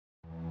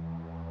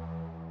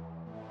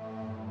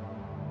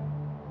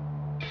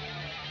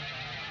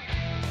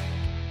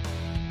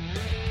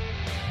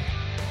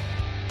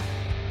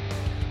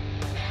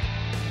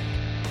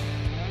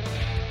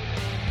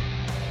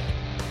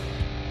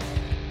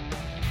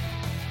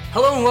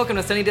Hello and welcome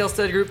to Sunnydale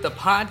Study Group, the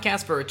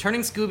podcast for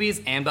returning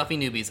Scoobies and Buffy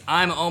newbies.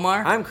 I'm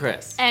Omar. I'm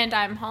Chris. And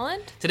I'm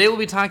Holland. Today we'll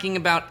be talking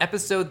about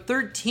episode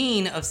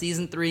 13 of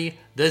season 3,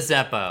 The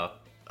Zeppo,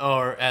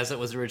 or as it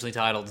was originally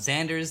titled,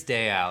 Xander's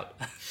Day Out.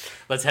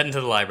 Let's head into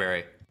the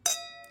library.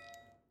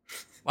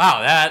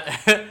 Wow,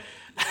 that...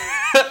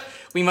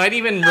 We might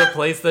even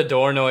replace the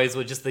door noise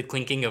with just the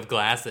clinking of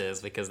glasses,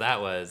 because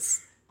that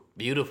was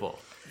beautiful.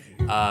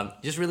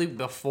 Just really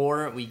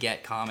before we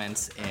get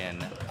comments in,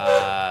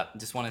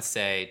 just want to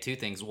say two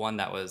things. One,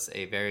 that was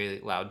a very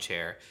loud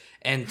chair.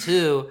 And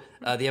two,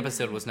 the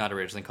episode was not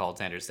originally called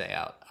Xander's Day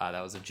Out.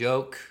 That was a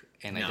joke,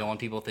 and I don't want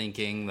people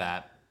thinking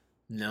that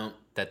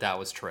that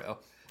was true.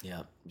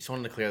 Yeah, just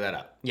wanted to clear that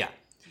up. Yeah.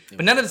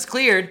 But now that it's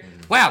cleared,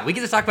 wow, we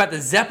get to talk about the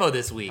Zeppo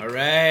this week.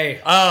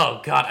 Hooray! Oh,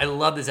 God, I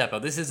love the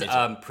Zeppo. This is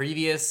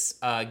previous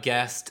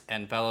guest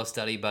and fellow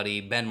study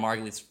buddy Ben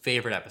Margley's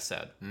favorite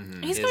episode.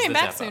 Mm-hmm. He's coming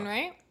back soon,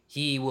 right?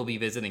 He will be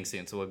visiting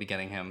soon, so we'll be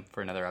getting him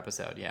for another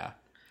episode, yeah.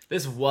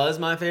 This was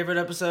my favorite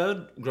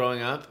episode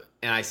growing up,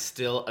 and I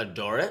still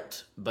adore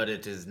it, but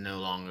it is no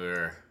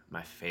longer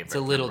my favorite. It's a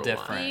little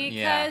different,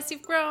 because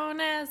you've grown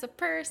as a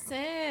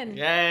person.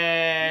 Yay!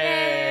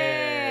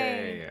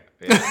 Yeah.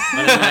 But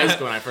in high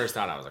school, when I first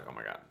saw it, I was like, oh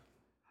my God.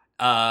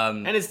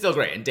 And it's still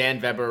great. And Dan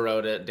Weber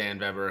wrote it. Dan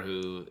Weber,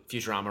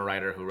 Futurama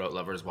writer who wrote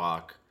Lover's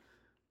Walk.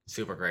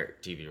 Super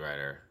great TV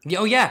writer.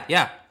 Oh,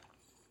 yeah.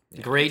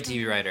 Great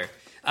TV writer.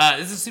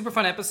 This is a super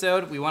fun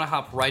episode. We want to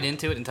hop right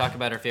into it and talk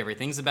about our favorite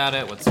things about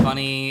it, what's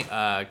funny,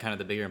 kind of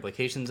the bigger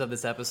implications of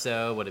this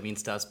episode, what it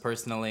means to us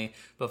personally.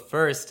 But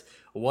first,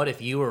 what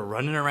if you were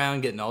running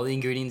around getting all the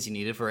ingredients you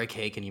needed for a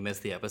cake and you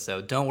missed the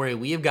episode? Don't worry,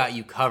 we have got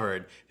you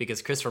covered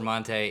because Chris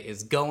Vermonte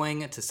is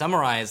going to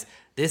summarize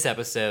this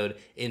episode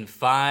in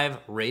 5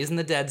 raising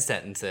the dead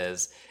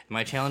sentences. And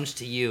my challenge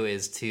to you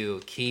is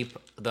to keep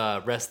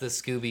the rest of the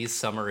Scoobies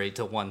summary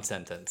to 1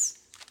 sentence.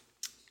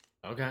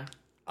 Okay.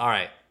 All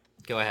right,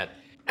 go ahead.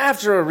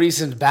 After a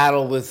recent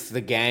battle with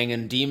the gang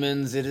and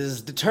demons, it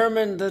is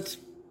determined that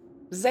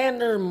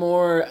Xander,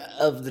 more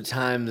of the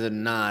time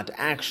than not,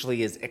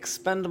 actually is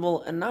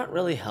expendable and not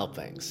really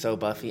helping. So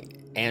Buffy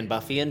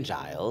and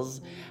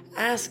Giles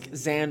ask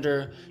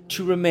Xander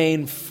to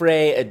remain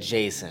Frey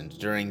adjacent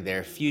during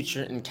their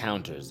future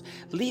encounters,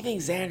 leaving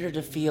Xander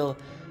to feel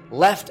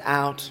left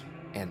out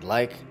and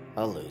like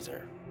a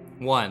loser.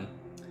 1.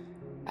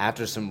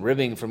 After some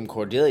ribbing from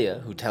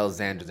Cordelia, who tells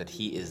Xander that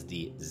he is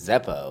the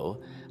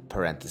Zeppo,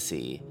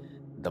 parenthesis,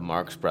 the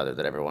Marx brother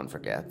that everyone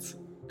forgets,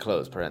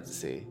 close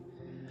parenthesis,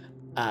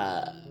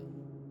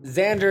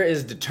 Xander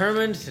is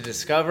determined to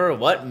discover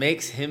what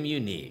makes him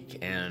unique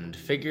and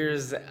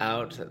figures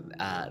out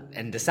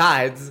and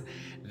decides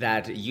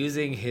that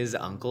using his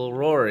Uncle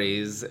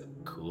Rory's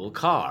cool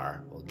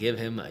car will give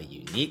him a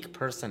unique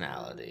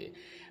personality.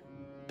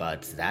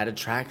 But that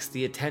attracts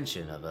the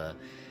attention of a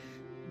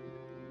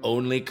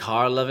only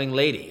car-loving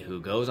lady who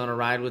goes on a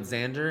ride with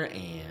Xander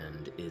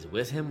and is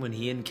with him when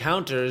he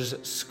encounters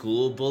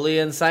school bully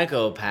and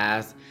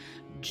psychopath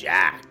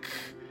Jack,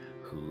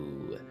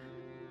 who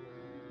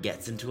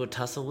gets into a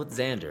tussle with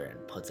Xander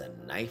and puts a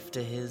knife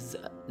to his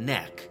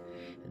neck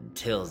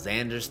until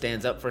Xander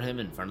stands up for him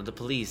in front of the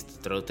police to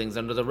throw things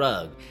under the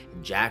rug.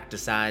 And Jack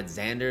decides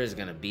Xander is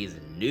going to be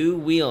the new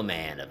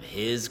wheelman of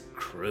his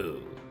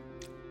crew.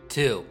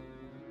 2.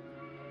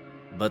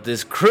 But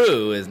this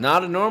crew is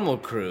not a normal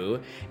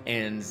crew,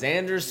 and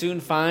Xander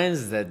soon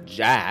finds that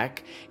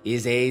Jack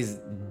is a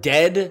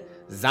dead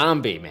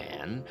zombie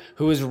man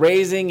who is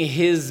raising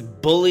his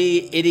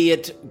bully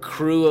idiot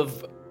crew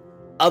of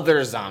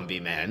other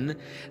zombie men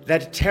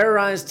that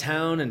terrorize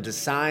town and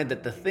decide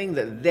that the thing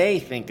that they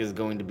think is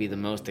going to be the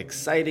most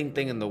exciting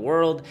thing in the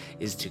world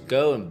is to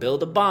go and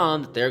build a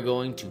bomb that they're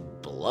going to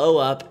blow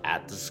up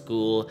at the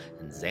school,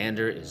 and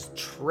Xander is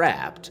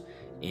trapped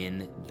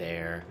in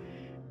their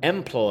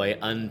employ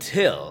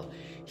until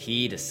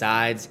he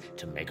decides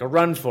to make a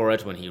run for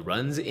it when he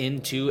runs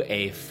into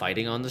a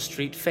fighting on the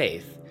street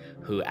Faith,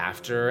 who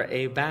after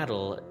a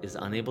battle is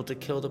unable to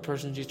kill the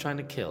person she's trying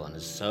to kill and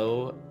is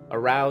so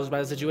aroused by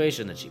the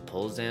situation that she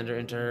pulls Xander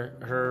into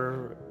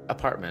her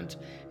apartment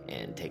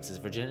and takes his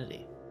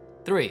virginity.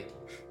 3.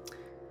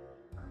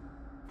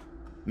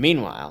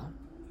 Meanwhile,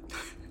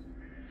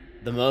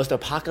 the most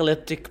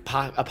apocalyptic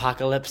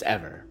apocalypse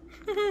ever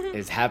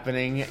is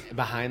happening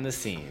behind the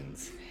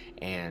scenes.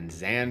 And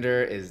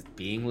Xander is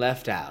being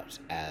left out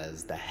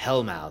as the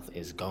Hellmouth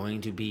is going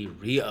to be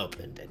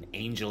reopened and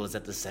Angel is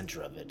at the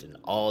center of it and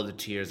all the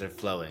tears are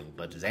flowing.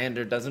 But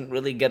Xander doesn't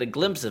really get a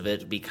glimpse of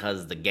it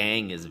because the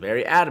gang is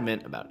very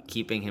adamant about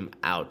keeping him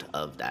out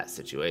of that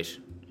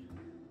situation.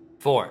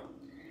 4.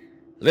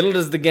 Little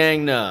does the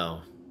gang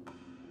know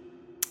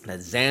that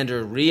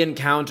Xander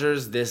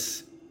re-encounters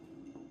this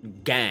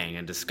gang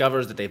and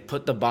discovers that they've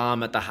put the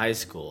bomb at the high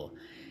school.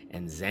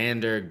 And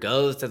Xander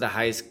goes to the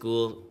high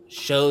school,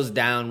 shows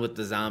down with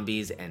the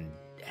zombies, and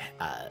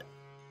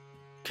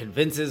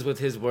convinces with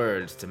his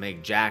words to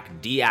make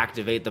Jack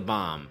deactivate the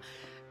bomb.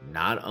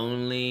 Not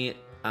only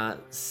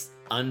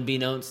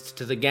unbeknownst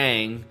to the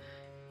gang,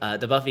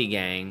 the Buffy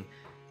gang,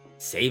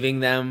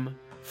 saving them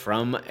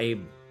from a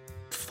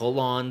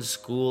full-on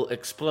school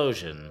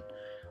explosion,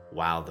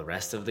 while the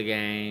rest of the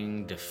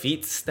gang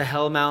defeats the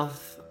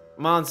Hellmouth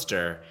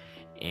monster,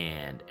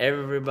 and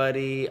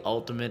everybody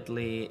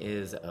ultimately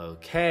is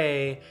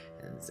okay,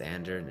 and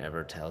Xander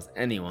never tells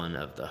anyone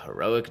of the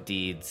heroic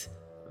deeds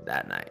of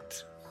that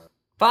night.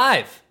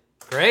 5.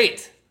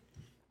 Great.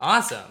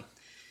 Awesome.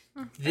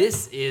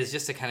 This is,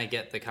 just to kind of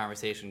get the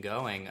conversation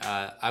going,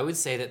 I would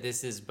say that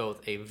this is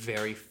both a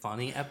very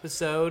funny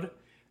episode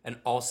and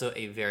also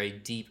a very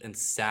deep and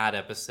sad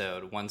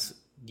episode once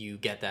you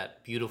get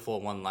that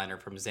beautiful one-liner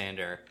from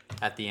Xander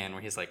at the end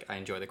where he's like, I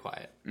enjoy the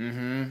quiet.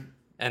 Mm-hmm.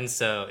 And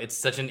so it's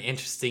such an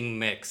interesting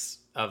mix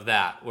of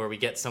that, where we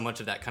get so much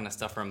of that kind of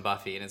stuff from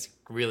Buffy, and it's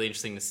really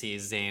interesting to see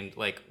Xander,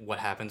 like, what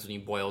happens when you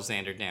boil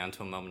Xander down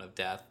to a moment of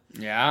death.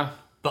 Yeah.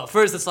 But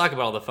first, let's talk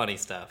about all the funny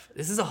stuff.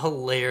 This is a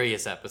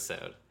hilarious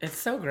episode. It's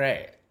so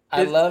great.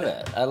 I love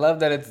it. I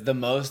love that it's the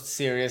most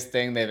serious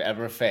thing they've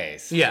ever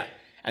faced. Yeah.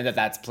 And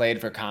that's played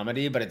for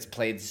comedy, but it's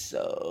played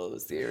so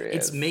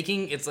serious.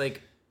 It's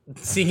like,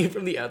 seeing it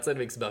from the outside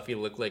makes Buffy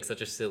look like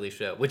such a silly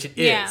show, which it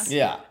is.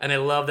 Yeah. And I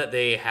love that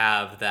they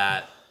have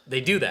that,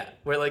 they do that,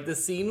 where like the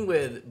scene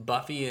with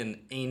Buffy and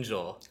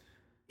Angel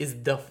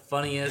is the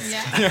funniest.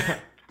 Yeah.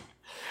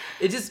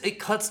 It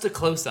cuts to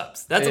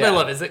close-ups. That's what I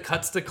love, is it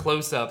cuts to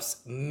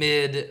close-ups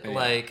mid,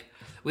 like,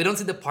 we don't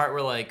see the part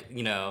where, like,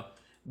 you know,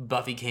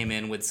 Buffy came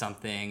in with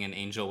something and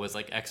Angel was,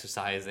 like,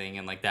 exercising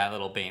and, like, that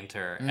little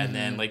banter. Mm-hmm. And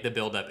then, like, the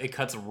build-up, it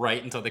cuts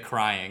right into the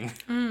crying.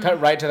 Cut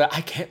right to the,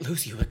 I can't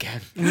lose you again.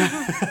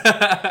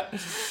 That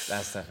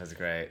stuff is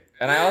great.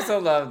 And I also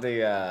love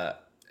I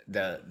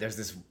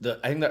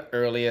think the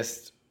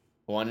earliest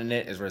one in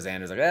it is where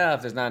Xander's like,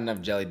 if there's not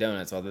enough jelly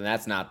donuts, well, then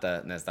that's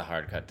the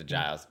hard cut to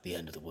Giles. The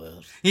end of the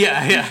world.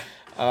 Yeah.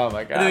 Oh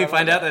my god. And then we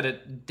find out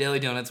that Jelly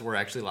Donuts were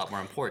actually a lot more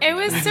important. It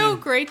was so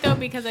great, though,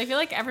 because I feel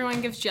like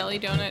everyone gives jelly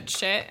donut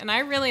shit, and I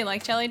really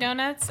like jelly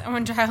donuts. And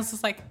when Giles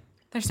was like,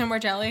 there's no more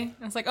jelly, and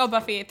it's like, oh,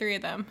 Buffy ate 3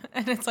 of them.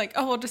 And it's like,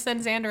 oh, we'll just send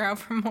Xander out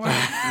for more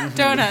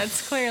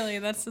donuts. Clearly,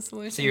 that's the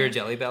solution. So you're a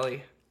Jelly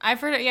Belly? I've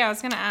heard it. Yeah, I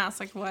was going to ask,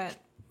 like, what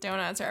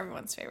donuts are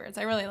everyone's favorites.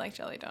 I really like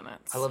jelly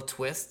donuts. I love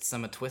twists.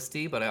 I'm a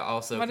twisty, but I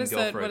also What can is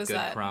go the- for what a is good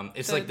that? crumb.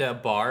 It's The- like the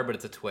bar, but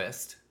it's a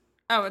twist.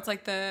 Oh, it's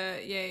like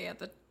the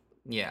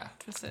Yeah.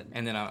 twisted.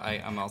 And then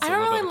I'm also I don't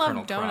a little really bit love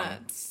Colonel Crumb.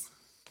 donuts.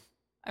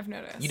 I've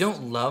noticed. You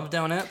don't love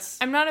donuts?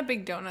 I'm not a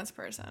big donuts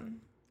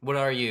person. What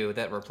are you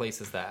that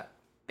replaces that?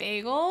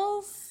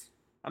 Bagels?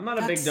 I'm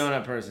not a big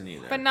donut person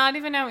either. But not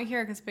even out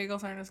here because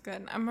bagels aren't as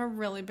good. I'm a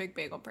really big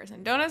bagel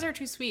person. Donuts are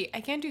too sweet.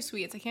 I can't do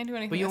sweets. I can't do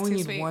anything But you that's only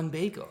too need sweet. one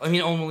bagel. I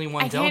mean, only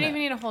one donut. I can't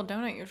even eat a whole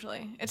donut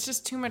usually. It's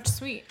just too much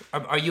sweet.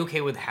 Are you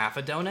okay with half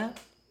a donut?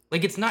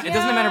 Like, it's not. It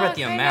doesn't matter about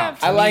the kind amount. of.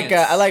 To I me, like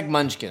it's-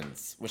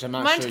 Munchkins, which I'm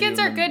not Munchkins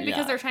sure are you good remember.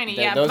 because they're tiny.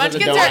 Those Yeah, are the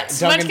Munchkins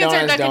Dunkin'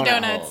 are Dunkin' donut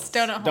Donuts. holes.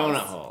 Donut holes.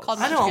 holes. Called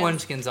I know what Munchkins.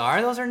 Munchkins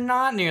are. Those are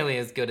not nearly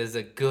as good as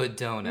a good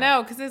donut.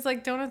 No, because it's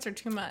like donuts are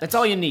too much. That's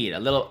all you need. A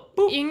little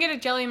boop. You can get a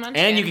jelly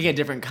munchkin. And you can get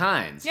different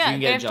kinds. Yeah, you can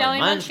they get a have jelly jelly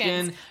munchkin.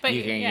 munchkins, but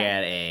You can yeah.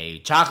 get a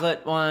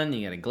chocolate one.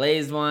 You get a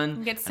glazed one. You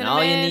can get and cinnamon,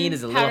 all you need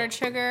is a little. powdered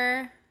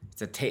sugar.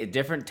 It's a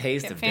different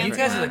taste Get of fancy You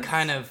different. guys are the ones.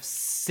 kind of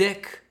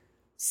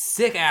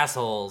sick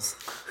assholes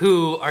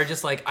who are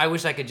just like, I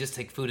wish I could just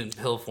take food in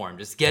pill form.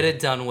 Just get it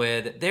done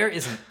with. There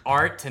is an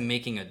art to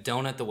making a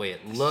donut the way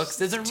it looks.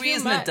 There's a too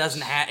reason much. it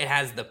doesn't it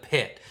has the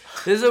pit.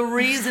 There's a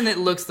reason it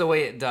looks the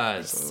way it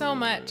does. So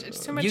much.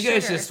 It's too much You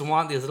guys sugar. just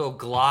want these little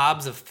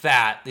globs of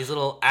fat, these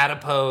little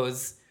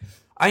adipose.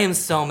 I am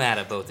so mad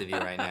at both of you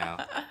right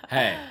now.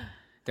 Hey,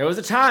 there was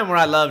a time where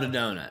I loved a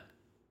donut.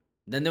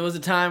 Then there was a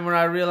time where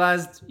I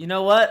realized, you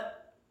know what?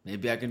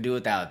 Maybe I can do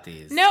without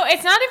these. No,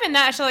 it's not even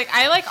that. Actually, like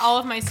I like all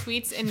of my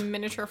sweets in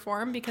miniature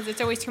form because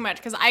it's always too much.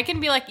 Because I can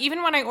be like,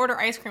 even when I order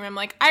ice cream, I'm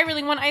like, I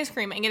really want ice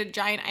cream, and get a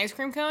giant ice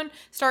cream cone,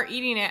 start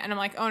eating it, and I'm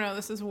like, oh no,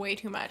 this is way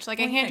too much.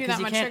 Like I can't do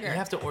that much sugar. You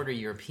have to order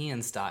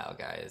European style,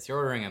 guys. You're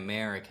ordering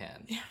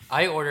American. Yeah.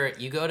 I order.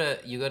 You go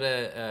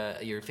to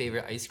your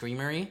favorite ice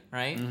creamery,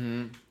 right?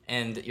 Mm-hmm.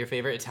 And your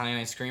favorite Italian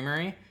ice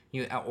creamery.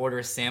 You order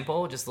a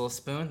sample, just a little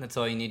spoon. That's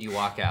all you need. You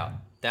walk out.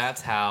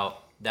 That's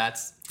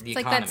the It's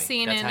like economy. that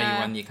scene That's in how you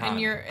run the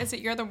economy. is it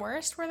You're the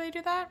Worst where they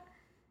do that?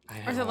 I Or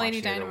is haven't it Lady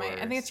watched You're the Dynamite?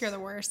 I think it's Worst. You're the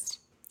Worst.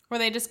 Where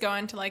they just go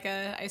into like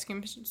a ice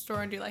cream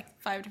store and do like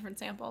 5 different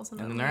samples. And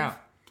then they're out.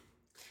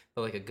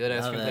 But like a good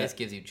ice Love cream it. place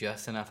gives you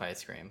just enough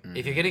ice cream.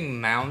 If you're getting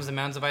mounds and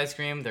mounds of ice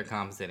cream, they're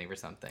compensating for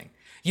something.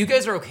 You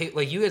guys are okay.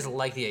 Like you guys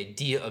like the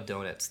idea of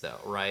donuts, though,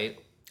 right?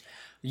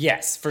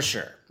 Yes, for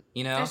sure.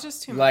 You know, There's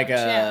just too Like much.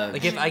 a- yeah.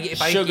 like if I give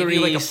Sugary,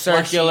 you like a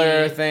circular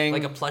plushy, thing.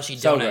 like a plushy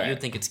So donut, great.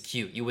 you'd think it's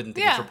cute. You wouldn't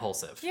think Yeah. it's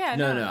repulsive. Yeah,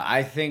 No.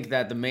 I think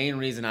that the main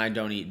reason I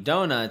don't eat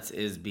donuts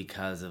is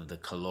because of the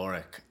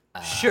caloric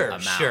Sure.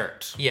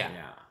 amount. Yeah.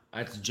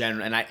 That's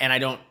general, and I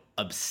don't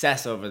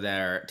obsess over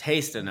their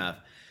taste enough.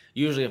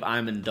 Usually, if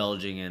I'm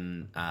indulging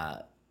in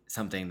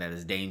something that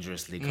is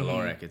dangerously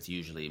caloric, it's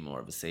usually more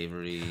of a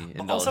savory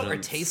indulgence. Also, our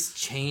tastes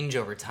change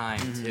over time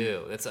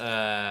too. That's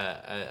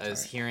I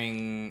was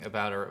hearing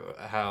about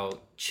how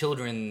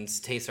children's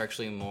tastes are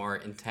actually more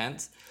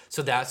intense.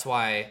 So that's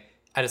why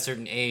at a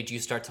certain age, you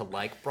start to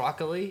like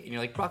broccoli, and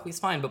you're like, broccoli's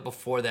fine, but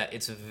before that,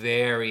 it's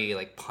very,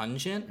 like,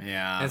 pungent.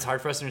 Yeah. And it's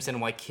hard for us to understand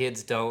why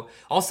kids don't...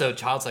 Also,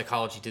 child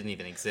psychology didn't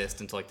even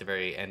exist until, like, the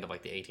very end of,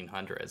 like, the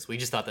 1800s. We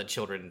just thought that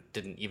children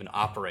didn't even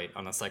operate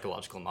on a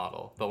psychological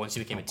model. But once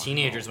you became a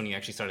teenager is when you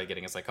actually started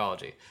getting a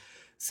psychology.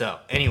 So,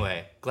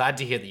 anyway, glad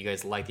to hear that you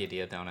guys like the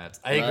idea of donuts.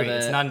 I agree.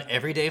 It's not an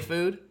everyday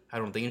food. I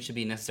don't think it should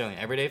be necessarily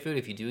an everyday food.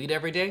 If you do eat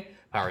every day,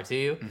 power to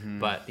you.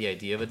 But the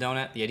idea of a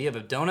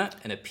donut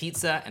and a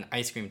pizza and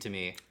ice cream to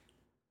me,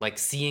 like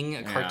seeing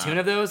a cartoon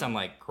of those, I'm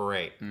like,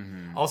 great.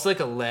 Also,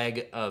 like a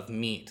leg of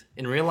meat.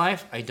 In real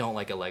life, I don't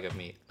like a leg of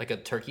meat, like a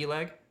turkey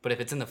leg. But if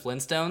it's in the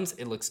Flintstones,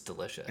 it looks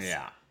delicious.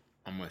 Yeah,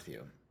 I'm with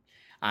you.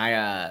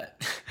 I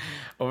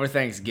over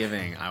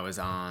Thanksgiving I was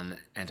on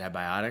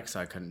antibiotics,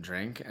 so I couldn't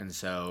drink, and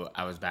so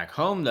I was back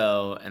home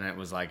though, and it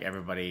was like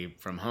everybody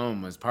from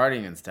home was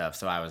partying and stuff,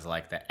 so I was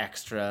like the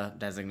extra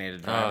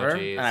designated driver,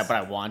 but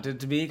I wanted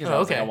to be because I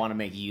was like, I want to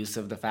make use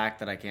of the fact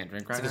that I can't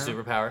drink right now. It's like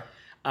a superpower.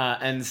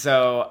 And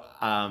so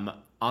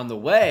on the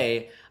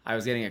way, I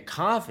was getting a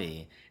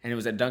coffee, and it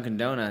was at Dunkin'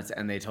 Donuts,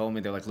 and they told me,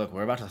 they're like, look,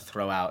 we're about to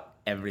throw out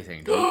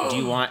everything. Do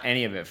you want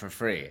any of it for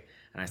free?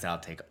 And I said, I'll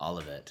take all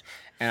of it.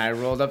 And I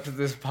rolled up to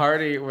this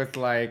party with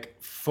like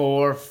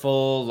 4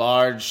 full,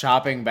 large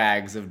shopping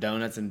bags of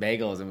donuts and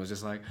bagels and was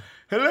just like,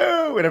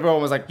 hello. And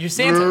everyone was like, you're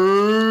Santa.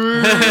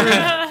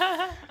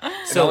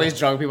 So all these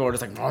drunk people were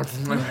just like,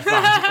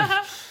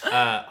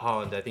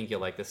 Holland, I think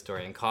you'll like this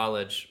story. In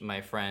college,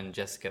 my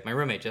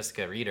roommate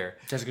Jessica Reeder.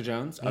 Jessica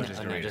Jones? Oh,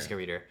 Jessica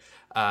Reeder.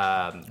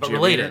 But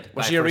related.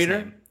 Was she a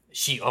reader?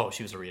 She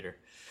was a reader.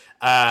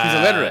 She's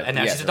illiterate. And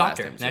now she's a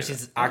doctor. Now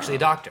she's actually a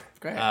doctor.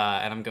 Great.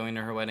 And I'm going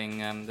to her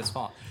wedding this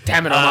fall.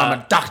 Damn it, I'm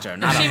a doctor.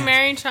 Is she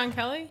married Sean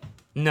Kelly?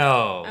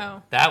 No.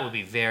 Oh. That would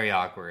be very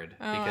awkward.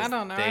 Because I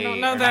don't know. I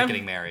don't know are them. not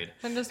getting married.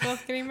 They're just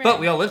both getting married.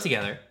 But we all live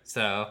together,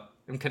 so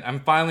I'm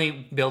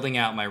finally building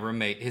out my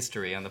roommate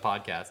history on the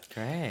podcast.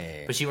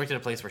 Great. But she worked at a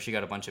place where she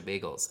got a bunch of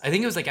bagels. I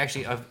think it was like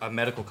actually a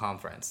medical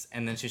conference.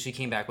 And then she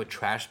came back with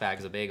trash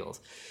bags of bagels.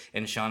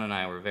 And Sean and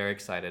I were very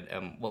excited.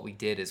 What we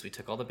did is we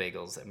took all the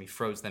bagels and we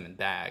froze them in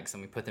bags.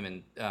 And we put them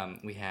in,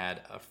 we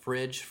had a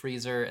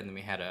freezer, and then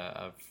we had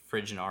a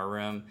fridge in our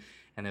room.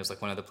 And there was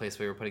like one other place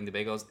we were putting the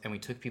bagels, and we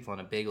took people on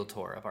a bagel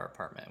tour of our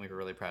apartment, and we were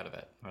really proud of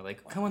it. We're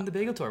like, come on the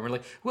bagel tour. And we're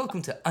like,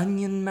 welcome to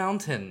Onion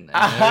Mountain.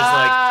 And there's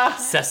like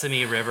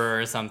Sesame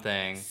River or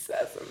something.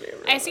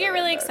 I used to get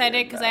really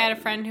excited because I had a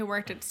friend who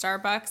worked at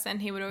Starbucks,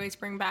 and he would always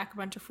bring back a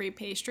bunch of free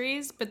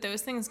pastries, but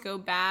those things go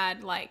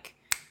bad like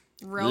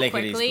real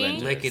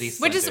quickly.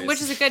 Which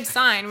is a good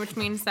sign, which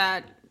means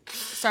that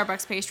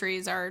Starbucks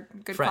pastries are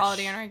good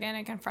quality and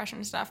organic and fresh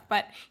and stuff.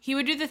 But he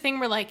would do the thing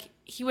where like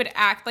he would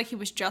act like he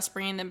was just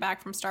bringing them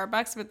back from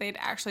Starbucks, but they'd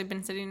actually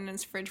been sitting in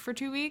his fridge for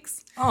 2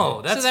 weeks.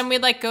 Oh, that's... So then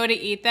we'd like go to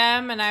eat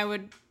them, and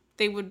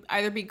they would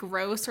either be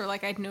gross or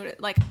like I'd notice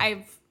like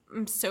I'm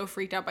so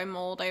freaked out by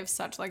mold. I have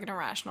such like an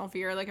irrational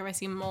fear. Like if I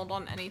see mold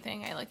on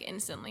anything, I like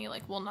instantly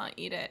like will not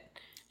eat it.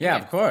 Yeah,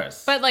 of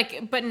course.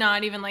 But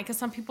not even like, because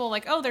some people are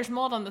like, oh, there's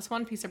mold on this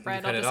one piece of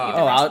bread. I'll just eat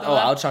the rest of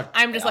I'll chuck.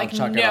 I'm just like,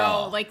 chuck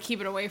no, like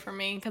keep it away from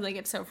me because I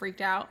get so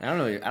freaked out. I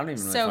don't even really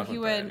So fuck he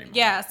with that would, anymore.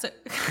 yeah. So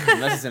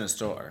Unless it's in a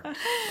store.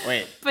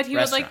 Wait. But he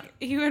restaurant.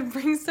 would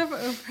bring stuff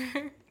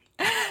over.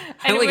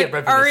 I only get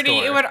bread from the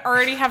store. It would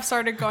already have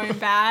started going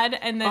bad,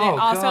 and then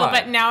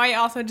but now I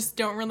also just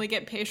don't really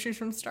get pastries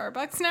from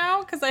Starbucks now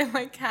because I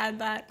like had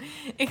that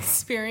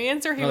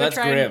experience, or he would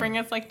try and bring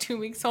us like 2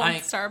 weeks old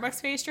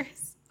Starbucks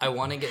pastries. I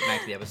want to get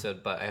back to the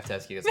episode, but I have to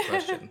ask you guys a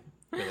question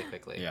really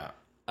quickly. Yeah.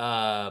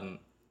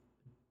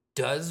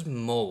 Does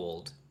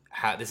mold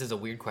this is a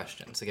weird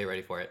question, so get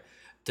ready for it.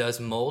 Does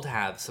mold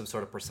have some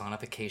sort of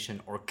personification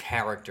or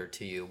character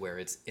to you where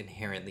it's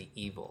inherently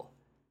evil?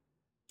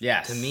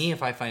 Yes. To me,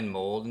 if I find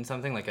mold in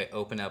something, like I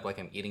open up, like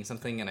I'm eating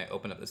something and I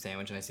open up the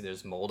sandwich and I see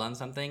there's mold on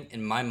something,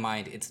 in my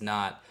mind, it's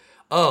not,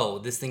 oh,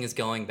 this thing is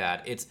going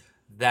bad. It's,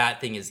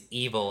 that thing is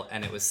evil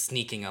and it was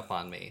sneaking up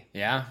on me.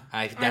 Yeah.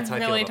 That's how I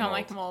feel really about don't mold.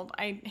 like mold.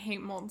 I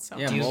hate mold so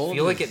much. Do you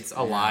feel like it's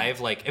alive?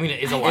 Like, I mean,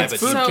 it is alive,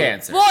 it's but food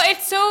cancer. Well,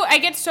 I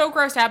get so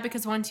grossed out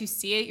because once you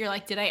see it, you're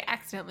like, did I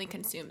accidentally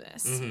consume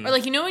this? Mm-hmm. Or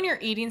like, you know, when you're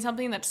eating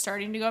something that's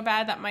starting to go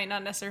bad that might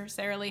not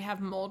necessarily have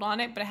mold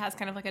on it, but it has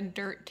kind of like a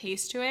dirt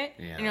taste to it.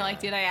 Yeah. And you're like,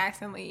 did I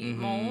accidentally eat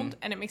mold?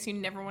 And it makes you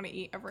never want to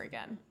eat ever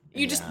again.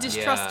 You just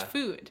distrust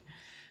food.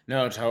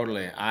 No,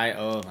 totally.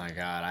 Oh my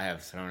God, I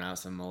have thrown out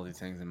some moldy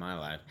things in my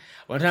life.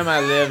 One time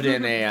I lived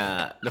in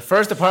the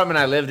first apartment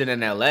I lived in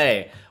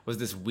LA was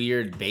this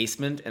weird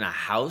basement in a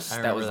house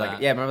that was like,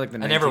 remember like the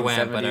 1970s? I never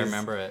went, but I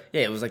remember it.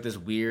 Yeah, it was like this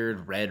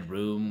weird red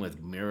room with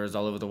mirrors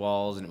all over the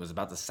walls, and it was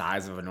about the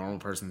size of a normal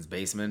person's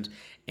basement,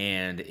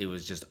 and it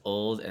was just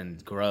old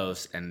and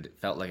gross and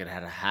felt like it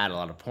had a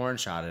lot of porn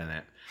shot in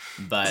it.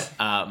 But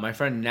my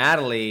friend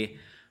Natalie,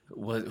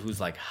 who's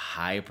like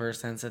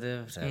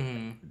hypersensitive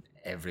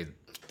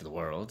to the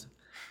world,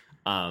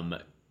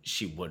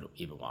 she wouldn't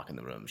even walk in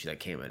the room. She like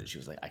came in and she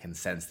was like, I can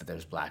sense that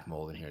there's black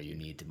mold in here. You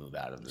need to move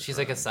out of this. She's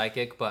room. like a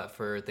psychic, but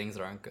for things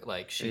that aren't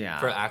like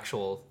for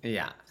actual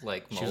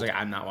like mold. She was like,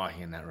 I'm not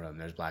walking in that room.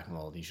 There's black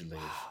mold. You should leave.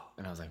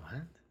 And I was like,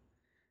 what?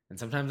 And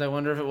sometimes I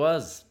wonder if it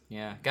was.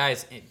 Yeah,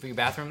 guys, for your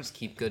bathrooms,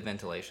 keep good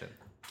ventilation.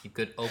 Keep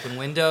good open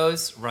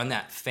windows. Run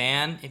that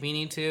fan if you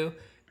need to.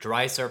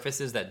 Dry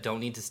surfaces that don't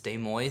need to stay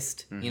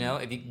moist. You know,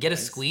 if you get a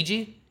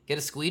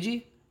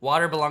squeegee.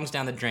 Water belongs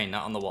down the drain,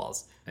 not on the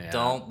walls. Yeah.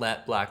 Don't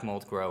let black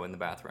mold grow in the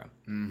bathroom.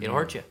 It'll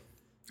hurt you.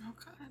 Oh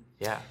God.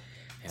 Yeah.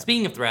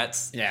 Speaking of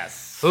threats,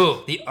 Yes.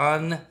 ooh, the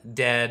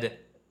undead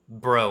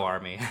bro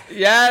army.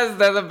 Yes,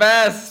 they're the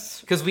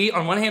best. Because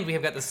on one hand, we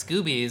have got the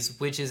Scoobies,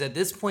 which is at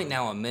this point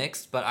now a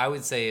mixed, but I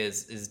would say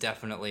is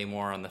definitely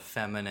more on the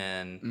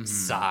feminine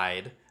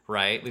side,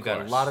 right? We've got a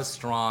course. lot of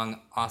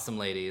strong, awesome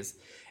ladies.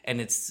 And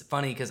it's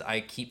funny because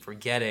I keep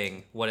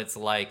forgetting what it's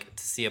like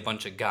to see a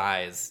bunch of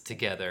guys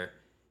together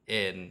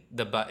in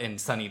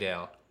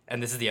Sunnydale.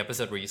 And this is the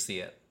episode where you see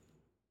it.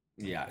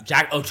 Yeah,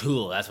 Jack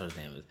O'Toole, that's what his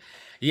name is.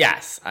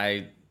 Yes,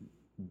 I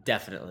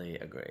definitely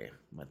agree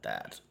with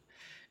that.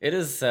 It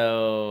is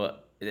so...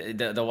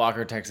 The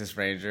Walker, Texas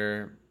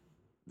Ranger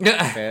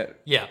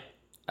bit, Yeah.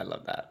 I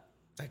love that.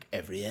 It's like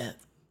every F.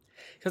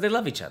 Because they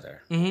love each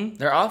other. Mm-hmm.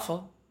 They're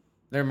awful.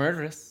 They're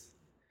murderous.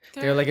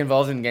 They're like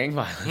involved in gang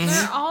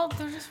violence.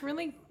 They're just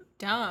really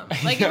dumb.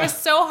 Like, it was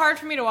so hard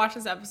for me to watch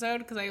this episode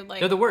because I, like...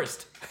 They're the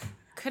worst.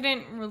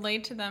 couldn't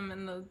relate to them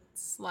in the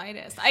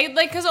slightest.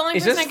 Because the only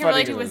It's person I just could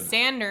relate to funny was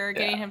Xander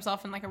getting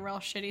himself in like a real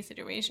shitty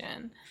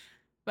situation.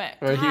 But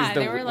Where God,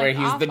 they were like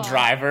he's the awful.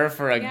 driver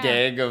for a Yeah.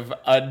 gang of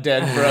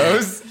undead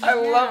bros. I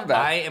love that.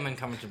 I am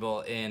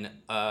uncomfortable in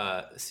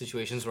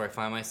situations where I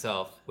find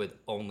myself with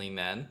only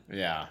men,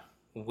 Yeah.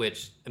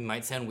 which it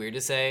might sound weird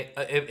to say.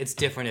 It's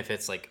different if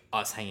it's like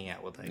us hanging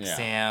out with like Yeah.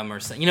 Sam or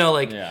something. You know,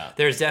 like Yeah.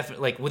 there's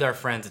definitely like with our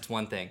friends, it's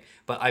one thing.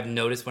 But I've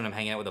noticed when I'm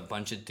hanging out with a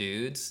bunch of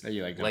dudes, That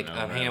you, like, don't know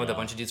I'm very hanging out with a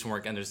well. bunch of dudes from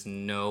work and there's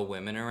no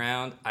women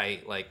around.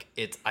 I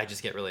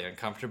just get really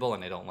uncomfortable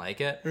and I don't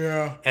like it.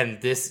 Yeah. And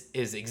this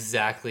is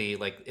exactly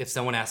like if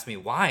someone asks me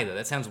why though,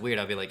 that sounds weird.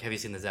 I'll be like, have you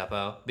seen the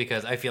Zeppo?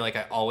 Because I feel like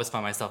I always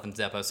find myself in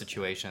Zeppo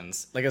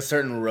situations. Like a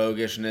certain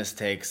roguishness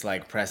takes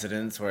like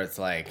precedence where it's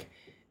like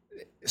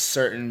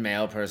certain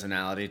male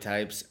personality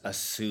types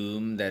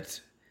assume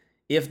that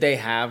if they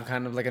have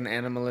kind of like an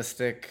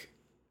animalistic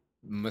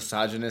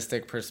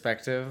misogynistic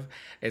perspective,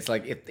 it's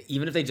like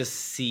even if they just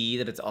see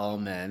that it's all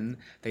men,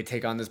 they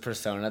take on this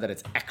persona that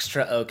it's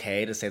extra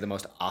okay to say the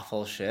most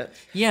awful shit.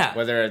 Yeah.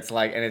 Whether it's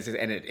like and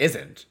it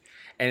isn't.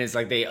 And it's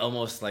like they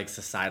almost like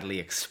societally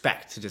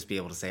expect to just be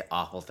able to say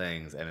awful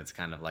things, and it's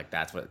kind of like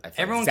that's what I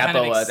feel Everyone like kind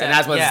of Zeppo was, and accept-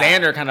 that's what yeah.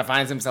 Xander kind of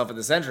finds himself at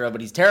the center of.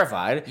 But he's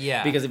terrified,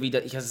 Yeah. because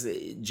because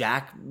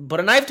Jack put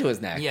a knife to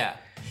his neck. Yeah.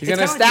 He's It's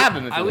gonna kinda stab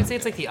like him. I would say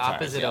it's like the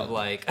opposite of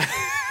like.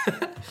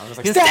 I was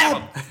like, Just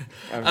stab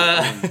stab him.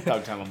 I'm in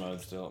Doug Tunnel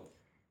mode still.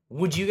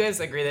 Would you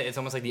guys agree that it's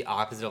almost like the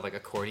opposite of like a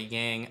Cordy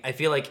gang? I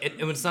feel like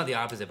it's not the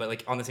opposite, but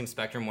like on the same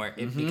spectrum where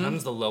it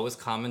becomes the lowest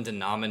common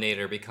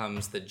denominator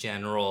becomes the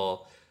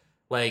general,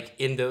 like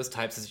in those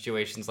types of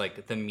situations,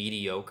 like the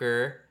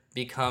mediocre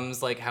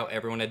becomes like how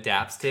everyone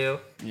adapts to.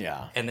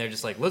 Yeah. And they're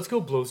just like, let's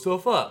go blow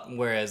stuff up.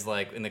 Whereas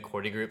like in the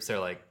Cordy groups, they're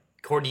like,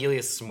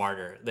 Cordelia's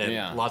smarter than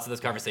Yeah. lots of those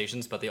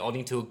conversations, but they all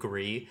need to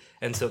agree.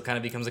 And so it kind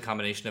of becomes a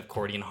combination of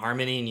Cordy and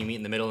Harmony, and you meet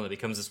in the middle and it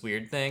becomes this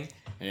weird thing.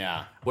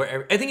 Yeah.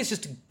 Where I think it's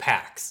just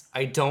packs.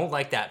 I don't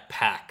like that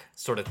pack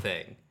sort of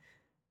thing.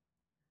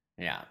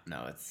 Yeah.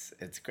 No,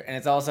 it's great. And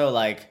it's also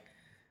like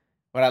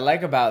what I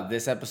like about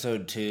this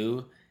episode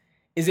too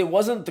is it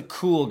wasn't the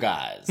cool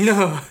guys.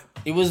 No.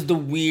 It was the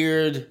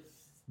weird,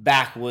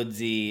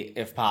 backwoodsy,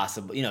 if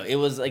possible. You know, it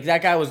was like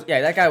that guy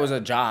was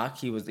a jock.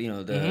 He was,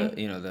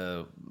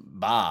 the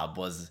Bob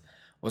was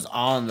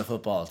on the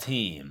football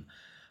team,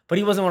 but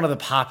he wasn't one of the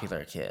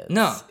popular kids.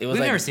 No, it was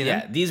we've like, never seen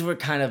him. These were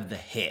kind of the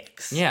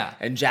hicks. Yeah.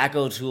 And Jack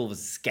O'Toole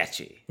was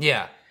sketchy,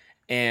 Yeah.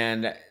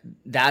 and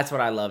that's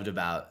what I loved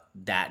about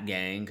that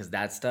gang, because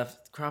that stuff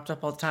cropped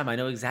up all the time. I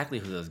know exactly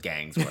who those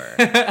gangs were,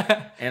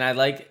 and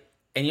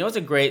and you know, it's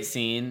a great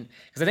scene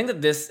because I think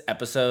that this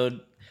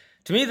episode.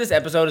 To me, this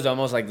episode is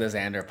almost like the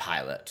Xander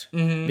pilot.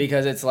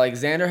 Because it's like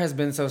Xander has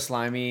been so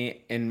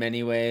slimy in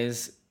many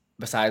ways,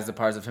 besides the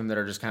parts of him that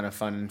are just kind of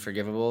fun and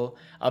forgivable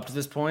up to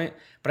this point.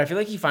 But I feel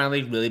like he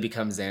finally really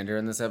becomes Xander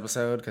in this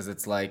episode, because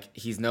it's like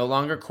he's no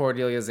longer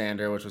Cordelia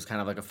Xander, which was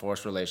kind of like a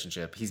forced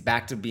relationship. He's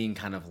back to being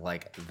kind of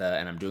like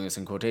and I'm doing this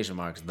in quotation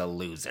marks, the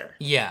loser.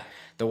 Yeah.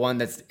 The one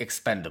that's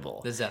expendable.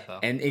 The Zeppo.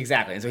 And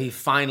exactly. And so he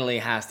finally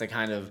has to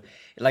kind of,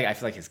 like, I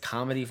feel like his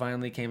comedy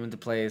finally came into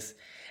place.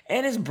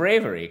 And his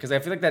bravery, because I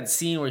feel like that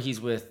scene where he's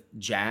with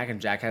Jack,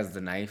 and Jack has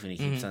the knife, and he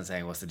keeps on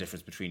saying, what's the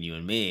difference between you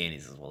and me? And he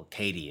says, well,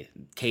 Katie.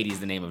 Katie's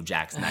the name of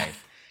Jack's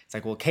knife. It's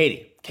like, well,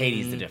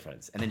 Katie's the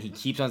difference. And then he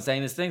keeps on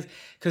saying these things,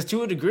 because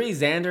to a degree,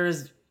 Xander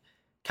is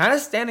kind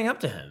of standing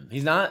up to him.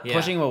 He's not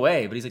pushing him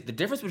away, but he's like, the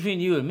difference between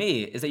you and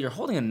me is that you're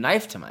holding a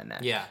knife to my neck.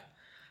 Yeah.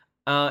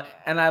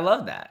 And I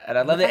love that. And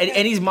I love that.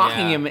 And he's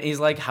mocking him. And he's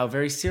like, how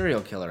very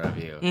serial killer of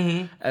you.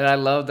 And I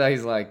love that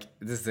he's like,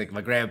 this is like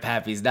my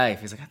grandpappy's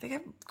knife. He's like, I think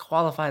it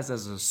qualifies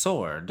as a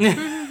sword. But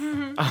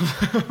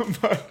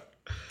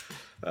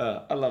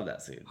I love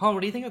that scene. Holland,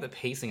 what do you think of the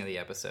pacing of the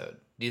episode?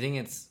 Do you think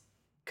it's...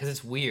 Because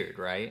it's weird,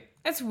 right?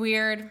 It's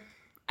weird.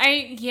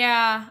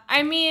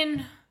 I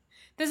mean,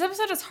 this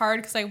episode is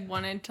hard because I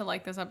wanted to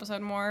like this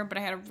episode more, but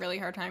I had a really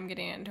hard time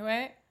getting into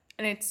it.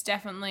 And it's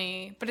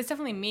definitely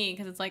me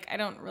because it's like I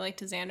don't relate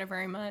to Xander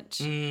very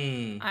much.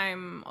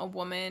 I'm a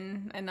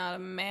woman and not a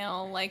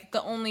male. Like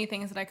the only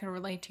things that I could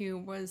relate to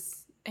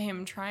was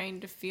him trying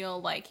to feel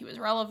like he was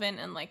relevant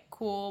and like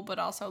cool, but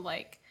also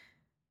like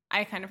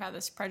I kind of had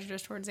this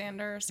prejudice towards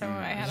Xander, so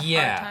I had a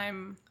hard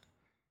time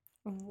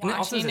watching and it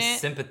also is a it.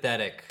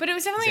 sympathetic But it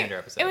was definitely Xander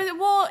episode. It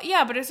was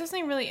but it was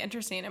something really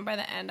interesting, and by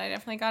the end, I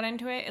definitely got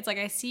into it. It's like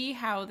I see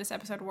how this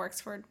episode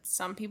works for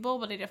some people,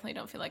 but I definitely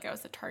don't feel like I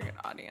was the target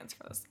audience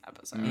for this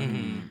episode.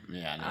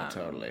 Yeah, no,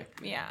 totally.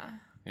 Yeah,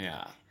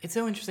 Yeah. It's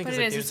so interesting but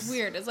because it's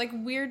weird. It's like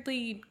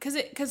weirdly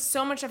because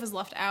so much stuff is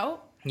left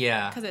out.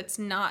 Yeah. Because it's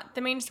not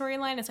the main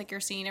storyline. It's like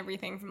you're seeing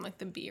everything from like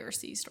the B or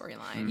C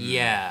storyline.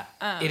 Yeah.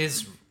 It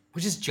is,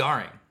 which is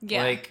jarring.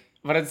 Yeah. Like,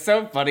 But it's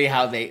so funny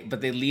how they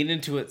lean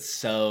into it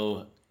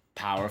so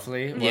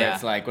powerfully. Where Yeah.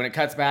 it's like when it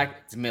cuts back,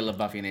 it's the middle of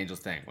Buffy and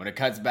Angel's thing. When it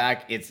cuts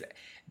back, it's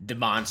the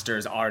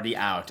monster's already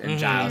out, and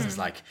Giles is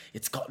like,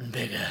 it's gotten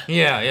bigger.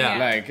 yeah. Yeah.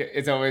 Like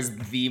it's always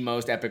the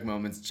most epic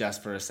moments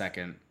just for a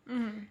second.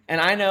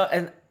 And I know,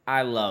 and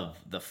I love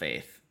the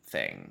faith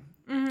thing.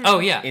 Oh,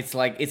 yeah. It's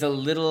like it's a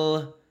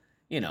little,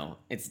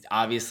 it's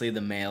obviously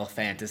the male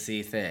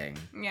fantasy thing.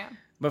 Yeah.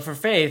 But for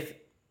Faith,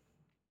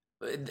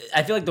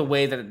 I feel like the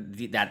way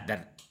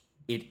that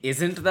it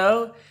isn't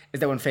though is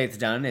that when Faith's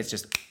done, it's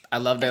just I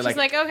love that She's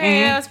like, okay,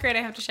 yeah, that's great.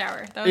 I have to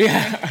shower. That was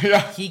great.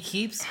 yeah.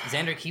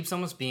 Xander keeps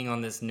almost being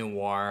on this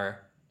noir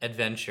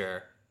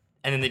adventure,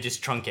 and then they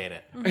just truncate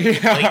it.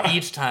 Like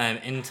each time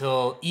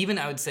until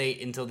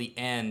the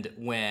end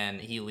when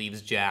he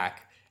leaves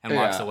Jack and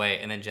walks Yeah. away,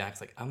 and then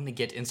Jack's like, I'm gonna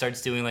get, and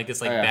starts doing like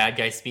this like Yeah. bad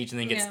guy speech, and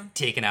then gets Yeah.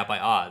 taken out by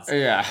Oz.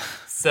 Yeah.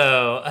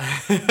 So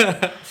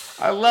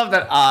I love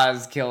that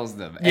Oz kills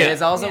them. And Yeah.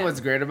 it's also Yeah. what's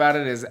great about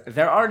it is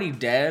they're already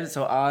dead,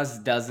 so Oz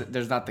doesn't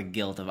there's not the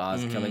guilt of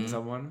Oz killing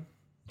someone.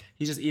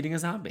 He's just eating a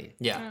zombie.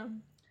 yeah.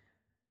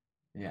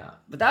 Yeah.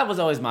 But that was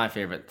always my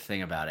favorite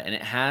thing about it. And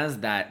it has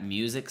that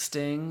music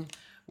sting,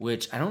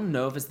 which I don't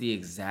know if it's the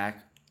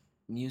exact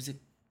music.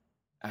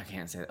 I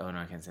can't say. Oh, no,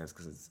 I can't say this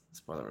because it's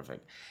spoilerific.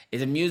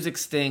 It's a music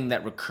sting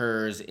that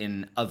recurs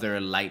in other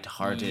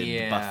lighthearted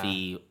Yeah.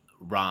 Buffy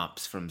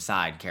romps from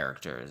side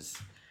characters.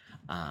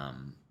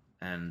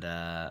 And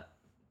I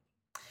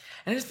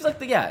just feel like,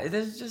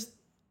 there's just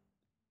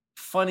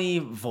funny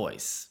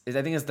voice. I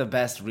think it's the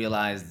best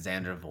realized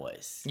Xander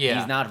voice. Yeah.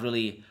 He's not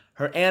really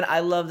her. And I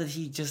love that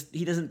he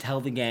doesn't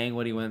tell the gang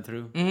what he went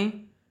through. Mm-hmm.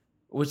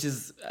 Which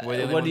is, We're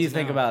the only what do you ones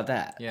think know. about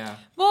that? Yeah.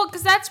 Well,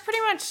 because that's pretty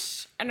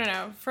much, I don't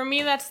know. For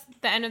me, that's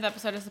the end of the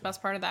episode is the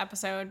best part of the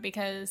episode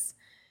because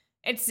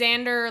it's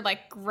Xander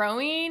like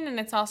growing, and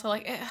it's also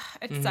like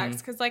it sucks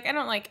because like I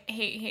don't like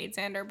hate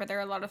Xander, but there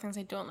are a lot of things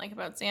I don't like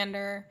about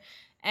Xander,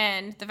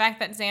 and the fact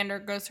that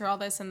Xander goes through all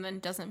this and then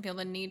doesn't feel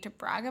the need to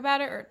brag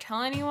about it or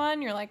tell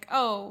anyone, you're like,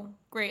 oh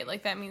great,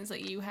 like that means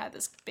that you had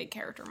this big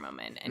character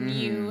moment and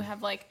you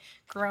have like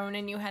grown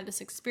and you had this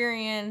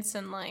experience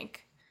and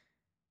like.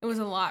 It was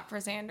a lot for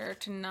Xander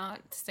to not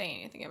say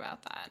anything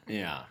about that.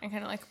 Yeah. And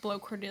kind of like blow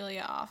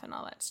Cordelia off and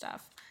all that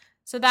stuff.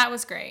 So that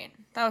was great.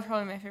 That was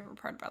probably my favorite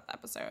part about the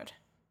episode.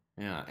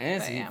 Yeah.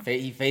 And But, yeah.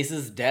 he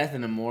faces death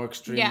in a more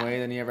extreme Yeah. way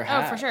than he ever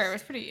has. Oh, for sure. It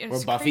was pretty. It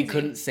was Where Buffy crazy.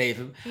 couldn't save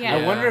him. Yeah.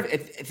 I wonder I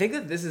think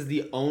that this is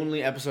the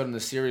only episode in the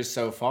series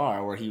so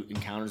far where he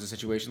encounters a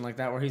situation like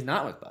that where he's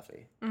not with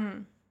Buffy.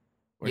 Mm-hmm.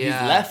 Where Yeah.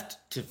 he's left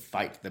to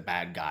fight the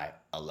bad guy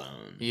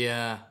alone.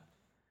 Yeah.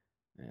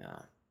 Yeah.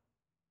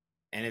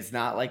 And it's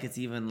not like it's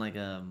even like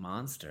a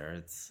monster.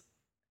 It's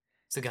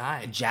a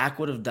guy. Jack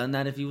would have done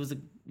that if he was a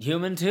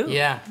human too.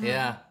 Yeah,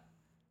 yeah.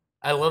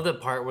 I love the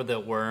part where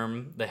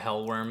the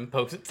hell worm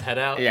pokes its head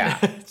out. Yeah.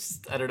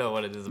 I don't know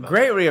what it is about.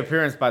 Great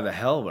reappearance by the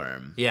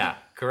Hellworm. Yeah,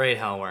 great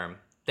hellworm.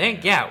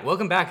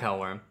 Welcome back,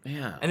 hellworm.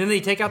 Yeah. And then they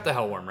take out the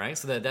hellworm, right?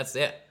 So that's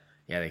it.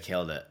 Yeah, they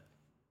killed it.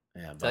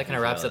 Yeah, So that Buffy kind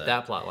of wraps killed up it.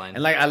 that plot line.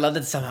 And like I love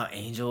that somehow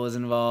Angel was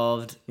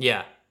involved.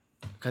 Yeah.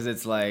 Because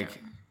it's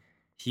like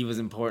he was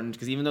important.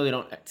 Because even though they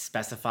don't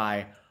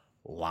specify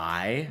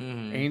why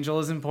Angel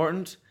is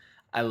important,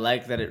 I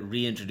like that it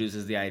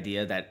reintroduces the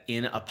idea that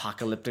in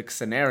apocalyptic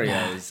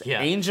scenarios, Yeah.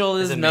 Angel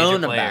He's is a major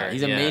known player, about.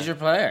 He's a yeah. major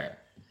player.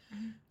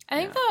 I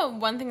think the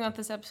one thing that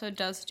this episode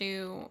does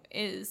do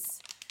is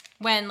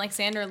when like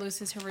Xander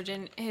loses his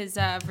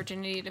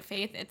virginity to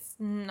Faith, it's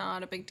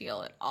not a big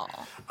deal at all.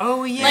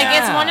 Oh, yeah. Like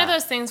it's one of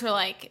those things where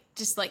like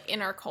just like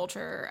in our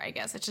culture, I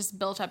guess it's just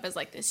built up as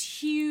like this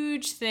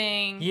huge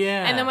thing.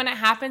 Yeah. And then when it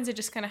happens, it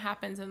just kind of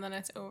happens and then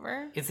it's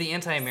over. It's the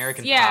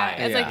anti-American Yeah,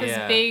 pie. it's like this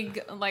Yeah.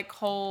 big like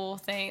whole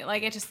thing.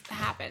 Like it just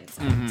happens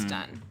and it's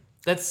done.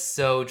 That's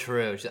so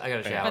true. I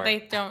gotta shower. But they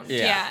don't.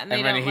 Yeah, and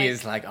they when don't.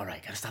 he's like, all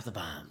right, gotta stop the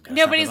bomb. gotta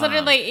No, stop but the he's bomb.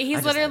 literally, I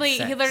just had he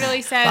sex."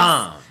 literally says,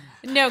 Bomb.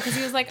 no, because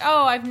he was like,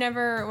 oh, I've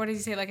never, what does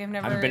he say? Like, I've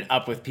never. I haven't been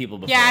up with people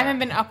before. Yeah, I haven't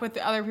been up with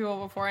other people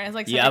before. And it's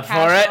like, You such a up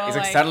for it? casual, He's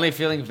like suddenly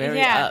feeling very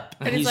yeah, up.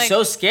 but And it's he's like-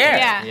 so scared.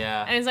 Yeah.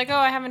 Yeah. And he's like, oh,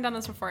 I haven't done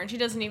this before. And she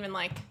doesn't even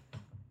like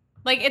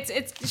Like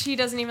it's she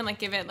doesn't even like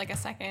give it like a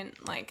second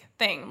like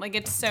thing. Like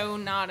it's so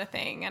not a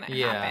thing and it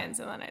happens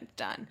and then it's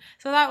done.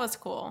 So that was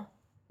cool.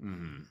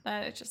 Mm-hmm.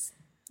 That they just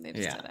did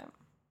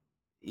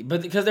it.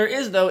 But because there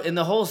is though in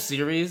the whole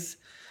series,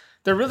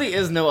 there really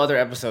is no other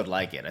episode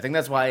like it. I think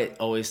that's why it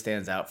always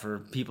stands out for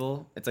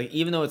people. It's like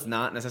even though it's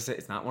not necessarily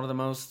it's not one of the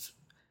most.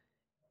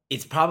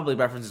 It's probably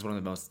referenced as one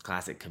of the most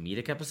classic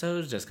comedic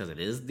episodes, just because it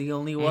is the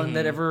only one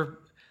that ever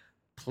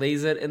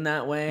plays it in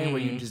that way, where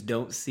you just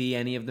don't see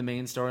any of the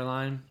main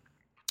storyline.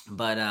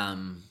 But I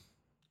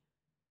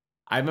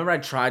remember I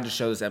tried to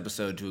show this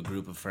episode to a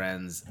group of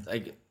friends.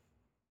 Like,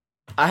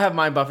 I have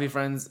my Buffy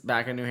friends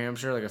back in New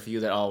Hampshire, like a few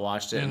that all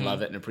watched it and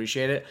love it and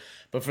appreciate it.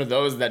 But for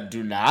those that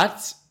do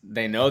not,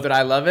 they know that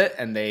I love it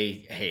and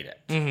they hate it.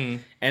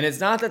 Mm-hmm. And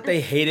it's not that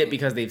they hate it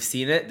because they've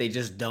seen it; they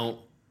just don't.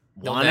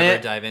 They'll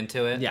never dive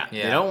into it. Yeah,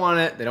 they don't want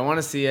it. They don't want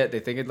to see it.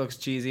 They think it looks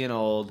cheesy and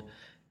old.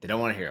 They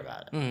don't want to hear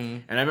about it. Mm-hmm.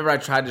 And I remember I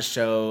tried to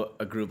show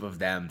a group of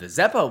them the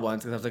Zeppo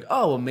once, because I was like,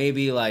 oh, well,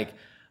 maybe like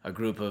a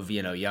group of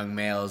young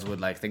males would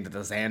like think that the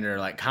Xander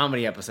like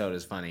comedy episode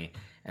is funny,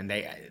 and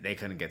they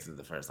couldn't get through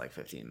the first like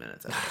 15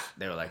 minutes of it.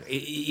 They were like,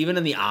 even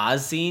in the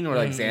Oz scene where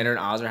like Xander and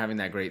Oz are having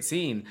that great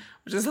scene,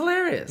 which is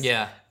hilarious.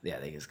 Yeah,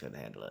 they just couldn't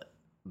handle it.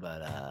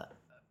 But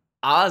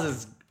Oz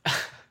is.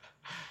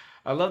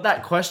 I love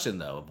that question,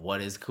 though, of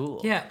what is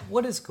cool. Yeah,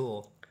 what is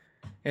cool?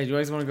 Yeah, do you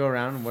guys want to go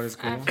around and what is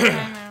cool?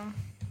 I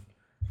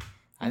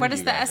know. What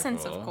is the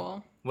essence of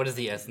cool? What is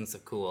the essence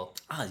of cool?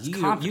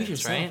 You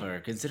yourself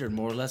are considered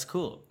more or less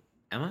cool.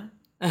 Am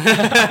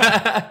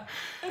I?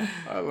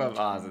 I love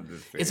Oz in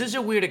this thing. It's such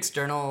a weird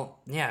external...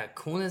 Yeah,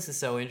 coolness is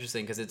so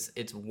interesting because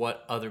it's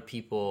what other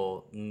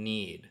people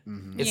need.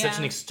 Mm-hmm. It's such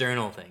an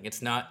external thing.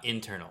 It's not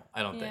internal,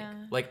 I don't think.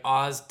 Like,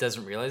 Oz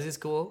doesn't realize he's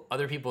cool.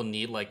 Other people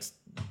need, like...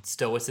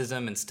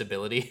 stoicism and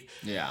stability.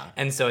 Yeah.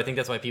 And so I think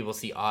that's why people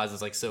see Oz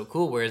as like so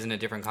cool, whereas in a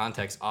different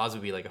context, Oz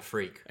would be like a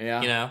freak.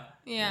 Yeah. You know?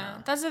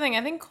 Yeah. That's the thing.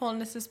 I think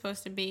coolness is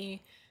supposed to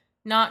be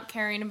not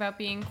caring about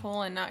being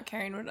cool and not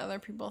caring what other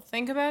people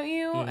think about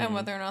you and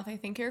whether or not they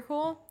think you're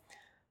cool.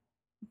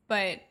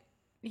 But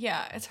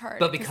yeah, it's hard.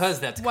 But because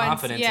that's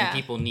confidence and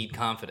people need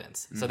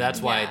confidence. So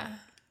that's why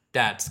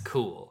that's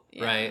cool,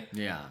 right?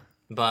 Yeah.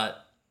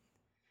 But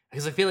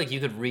because I feel like you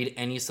could read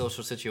any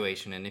social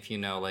situation, and if you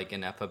know like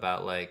enough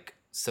about like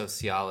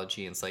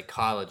sociology and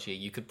psychology,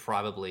 you could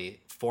probably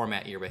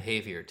format your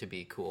behavior to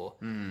be cool.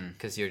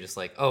 Because you're just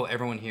like, oh,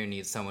 everyone here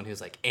needs someone who's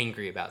like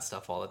angry about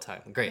stuff all the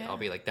time. Great, I'll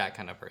be like that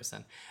kind of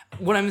person.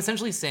 What I'm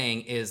essentially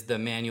saying is the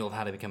manual of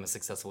how to become a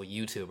successful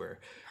YouTuber.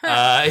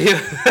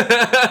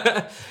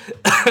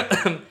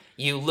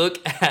 You look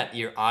at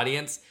your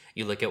audience,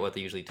 you look at what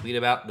they usually tweet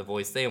about, the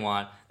voice they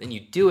want, then you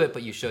do it,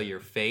 but you show your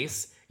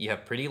face. You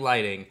have pretty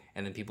lighting,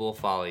 and then people will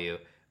follow you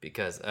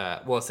because,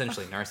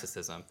 essentially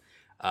narcissism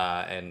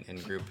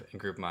and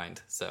group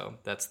mind. So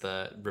that's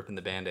the ripping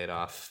the Band-Aid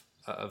off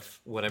of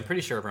what I'm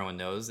pretty sure everyone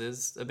knows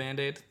is a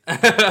Band-Aid.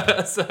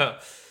 So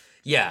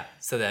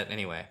that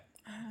anyway.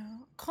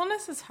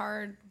 Coolness is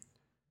hard.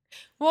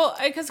 Well,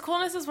 because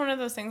coolness is one of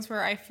those things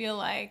where I feel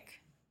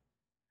like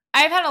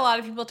I've had a lot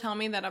of people tell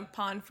me that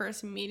upon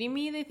first meeting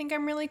me, they think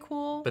I'm really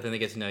cool. But then they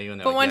get to know you and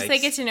they're But like, once they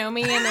get to know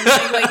me and then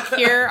they like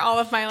hear all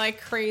of my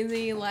like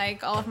crazy,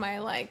 like all of my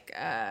like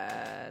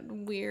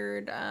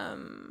weird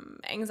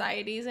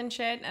anxieties and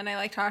shit, and I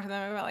like talk to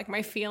them about like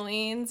my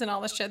feelings and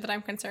all the shit that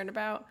I'm concerned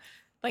about,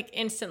 like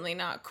instantly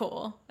not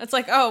cool. It's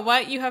like, oh,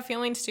 what? You have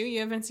feelings too? You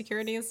have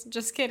insecurities?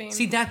 Just kidding.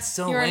 See, that's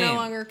so you lame. You are no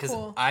longer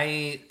cool.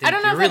 I think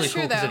you're really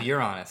cool because of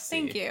your honesty.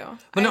 Thank you.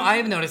 But no,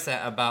 I've noticed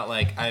that about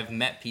like I've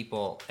met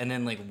people and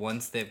then like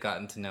once they've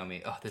gotten to know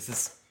me,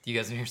 you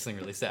guys are hearing something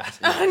really sad.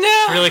 Oh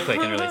no! It's really quick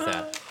and really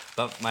sad.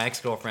 But my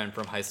ex-girlfriend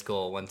from high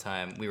school, one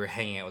time we were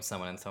hanging out with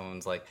someone and someone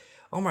was like,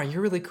 Omar,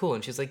 you're really cool.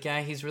 And she's like, yeah,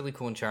 he's really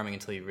cool and charming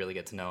until you really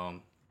get to know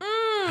him.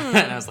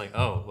 And I was like,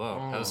 oh,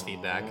 whoa, that was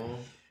feedback.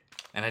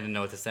 And I didn't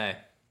know what to say.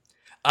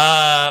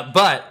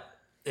 But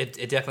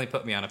it definitely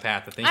put me on a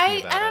path of thinking about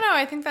it. I don't know.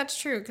 I think that's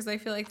true because I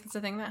feel like it's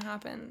a thing that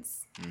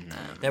happens.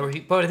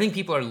 But I think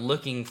people are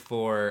looking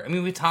for... I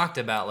mean, we talked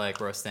about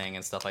like roasting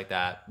and stuff like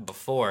that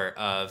before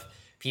of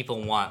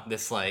people want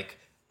this like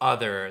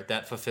other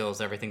that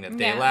fulfills everything that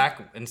they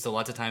lack. And so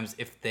lots of times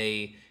if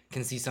they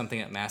can see something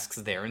that masks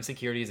their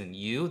insecurities in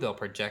you, they'll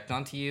project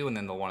onto you and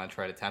then they'll want to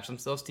try to attach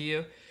themselves to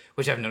you,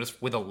 which I've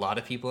noticed with a lot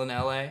of people in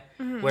LA.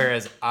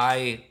 Whereas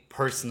I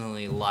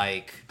personally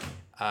like...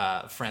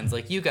 friends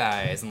like you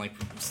guys and like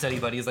study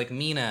buddies like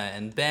Mina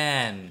and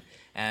Ben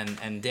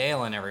and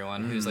Dale and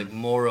everyone who's like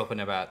more open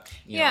about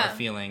our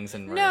feelings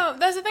and no,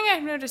 that's the thing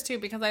I've noticed too,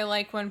 because I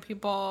like when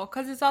people,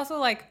 because it's also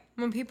like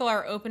when people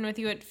are open with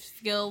you, it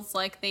feels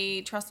like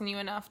they trust in you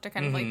enough to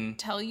kind of like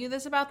tell you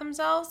this about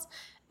themselves,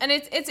 and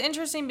it's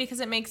interesting because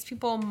it makes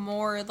people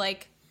more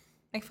like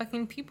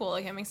fucking people.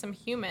 Like it makes them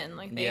human.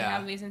 Like they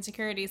have these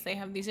insecurities, they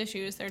have these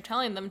issues, they're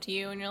telling them to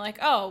you, and you're like,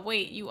 oh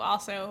wait, you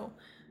also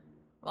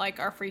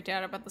like are freaked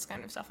out about this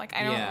kind of stuff. Like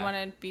I don't Yeah. want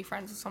to be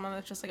friends with someone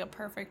that's just like a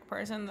perfect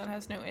person that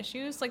has no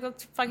issues. Like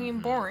that's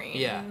fucking boring.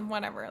 Yeah. And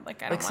whatever.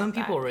 Like I don't Like want some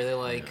people that. really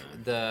like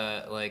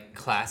the like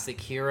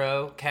classic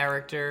hero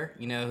character,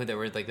 you know, who they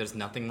were like there's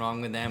nothing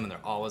wrong with them and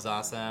they're always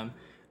awesome.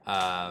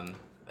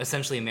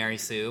 Essentially Mary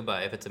Sue,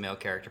 but if it's a male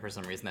character for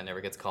some reason that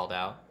never gets called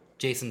out.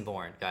 Jason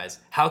Bourne, guys.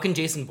 How can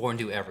Jason Bourne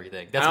do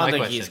everything? That's I don't my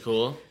think question. he's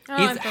cool.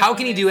 Oh, How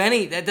can he do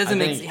any? That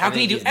doesn't I make. think- How I can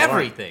he think do he's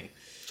boring. everything?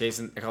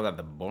 Jason, I call that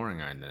the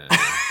boring identity.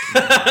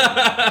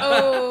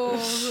 Oh.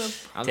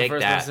 I'm Take the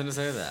first that. person to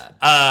say that.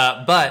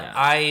 But Yeah.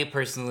 I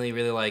personally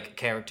really like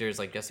characters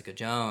like Jessica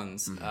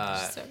Jones, So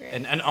great.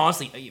 and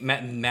honestly,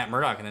 Matt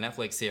Murdock in the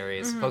Netflix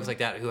series, folks like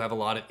that who have a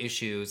lot of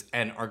issues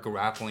and are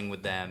grappling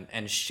with them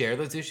and share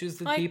those issues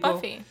with Like people.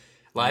 Buffy.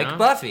 Like Yeah.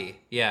 Buffy,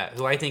 yeah,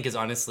 who I think is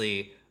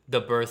honestly the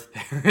birth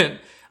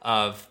parent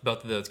of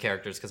both of those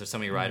characters because there's so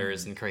many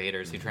writers and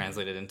creators who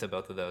translated into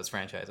both of those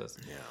franchises.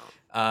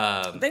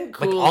 I think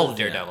Like cool all is- of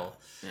Daredevil.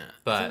 Yeah.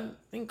 But- I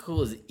think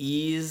cool is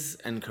ease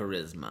and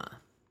charisma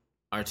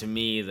are to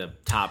me the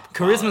top.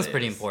 Charisma's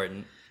pretty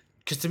important.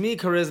 Because to me,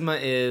 charisma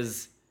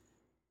is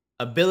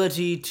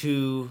ability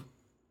to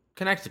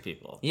connect to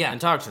people. Yeah.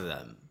 And talk to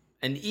them.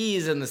 And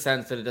ease in the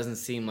sense that it doesn't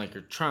seem like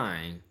you're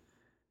trying.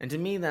 And to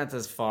me, that's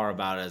as far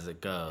about as it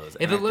goes. If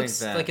And I it think looks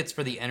that- like it's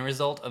for the end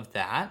result of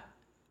that,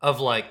 of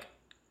like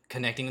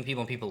connecting with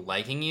people and people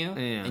liking you,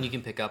 Yeah. and you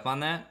can pick up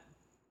on that,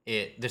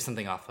 there's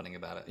something off-putting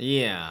about it.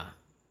 Yeah.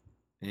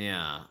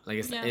 Yeah. Like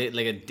it's Yeah.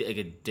 like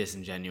a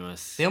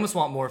disingenuous. They almost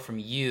want more from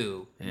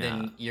you Yeah.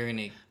 than you're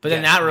gonna. But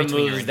then get that between your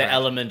removes the interaction.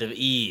 element of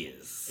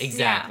ease.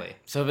 Exactly.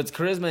 So if it's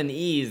charisma and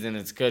ease, then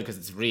it's good because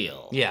it's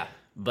real. Yeah,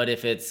 But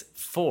if it's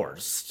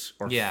forced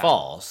or Yeah.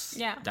 false,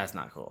 Yeah. that's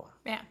not cool.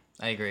 Yeah.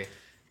 I agree.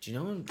 Do you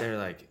know when they're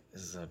like,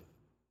 this is a,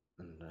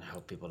 and I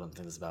hope people don't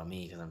think this about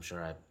me because I'm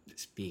sure I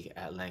speak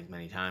at length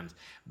many times,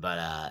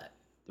 but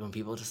when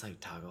people just like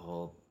talk a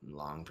whole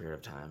long period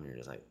of time and you're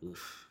just like,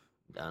 oof,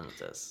 I'm done with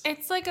this.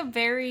 It's like a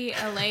very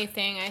LA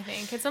thing, I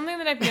think. It's something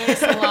that I've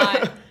noticed a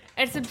lot.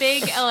 It's a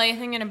big LA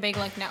thing and a big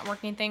like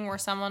networking thing where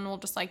someone will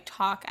just like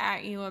talk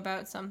at you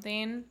about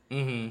something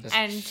Mm-hmm.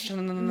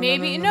 and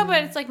maybe no,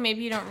 but it's like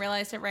maybe you don't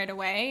realize it right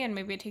away and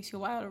maybe it takes you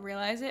a while to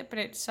realize it, but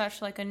it's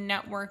such like a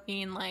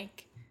networking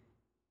like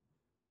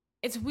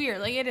it's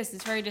weird. Like it is.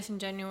 It's very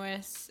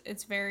disingenuous.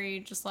 It's very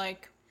just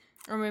like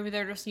or maybe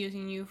they're just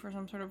using you for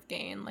some sort of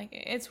gain. Like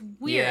it's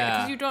weird Yeah.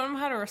 because you don't know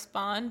how to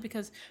respond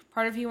because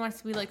part of you wants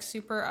to be like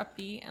super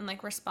upbeat and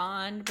like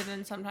respond, but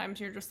then sometimes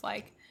you're just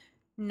like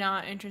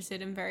not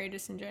interested and very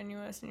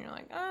disingenuous and you're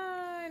like,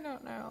 I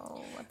don't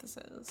know what this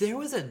is. There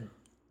was a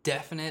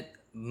definite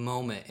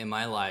moment in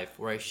my life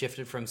where I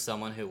shifted from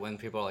someone who, when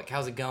people are like,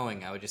 "How's it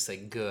going?" I would just say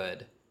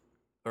 "good"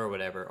 or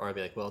whatever, or I'd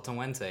be like, "Well, it's on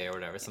Wednesday" or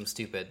whatever, some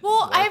stupid. Well,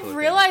 water I've cooler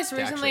realized thing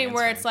to recently actually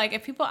where answer it's me. like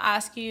if people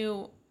ask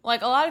you,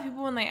 like a lot of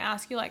people when they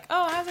ask you like,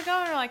 oh, how's it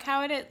going? Or like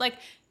how it is, like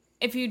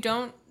if you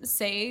don't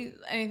say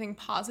anything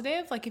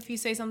positive, like if you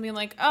say something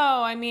like,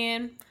 oh, I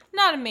mean,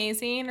 not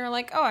amazing, or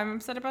like, oh, I'm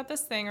upset about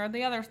this thing or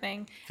the other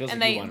thing, Feels and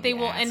like you wanna they be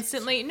will asked.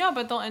 instantly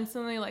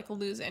like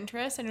lose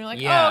interest, and you're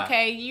like, Yeah. oh,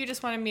 okay, you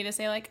just wanted me to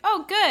say like,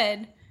 oh,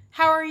 good.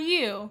 How are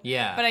you?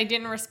 Yeah. But I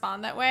didn't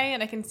respond that way,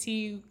 and I can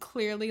see you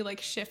clearly like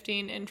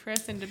shifting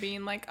interest into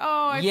being like,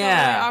 oh, I feel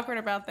Yeah. really awkward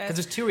about this.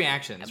 Because there's two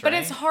reactions, But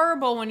right? it's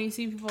horrible when you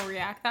see people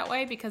react that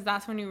way because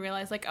that's when you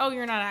realize, like, oh,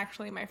 you're not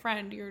actually my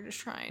friend. You're just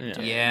trying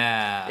to.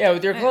 Yeah. Yeah,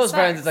 with your It close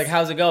friends, it's sucks. like,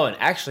 how's it going?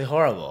 Actually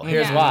horrible.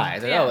 Here's Yeah. why.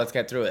 It's like, Yeah. oh, let's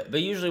get through it.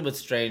 But usually with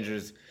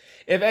strangers,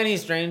 if any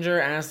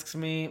stranger asks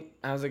me,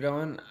 how's it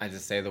going? I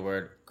just say the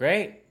word,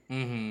 great.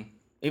 Mm-hmm.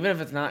 Even if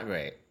it's not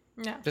great.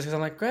 Yeah. Just because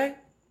I'm like, great.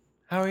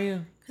 How are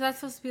you? Because that's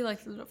supposed to be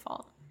like the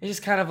default. It's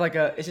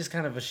just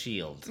kind of a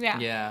shield. Yeah.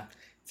 Yeah.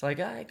 It's like,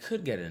 I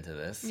could get into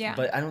this. Yeah.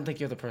 But I don't think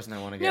you're the person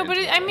I want to get No, but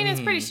into I with. mean, it's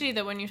pretty shitty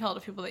that when you tell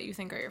the people that you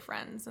think are your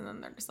friends and then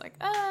they're just like,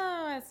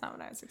 oh, that's not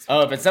what I was expecting.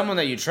 Oh, if it's someone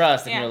that you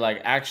trust and Yeah. you're like,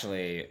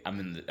 actually,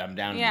 I'm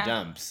down in Yeah. the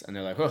dumps. And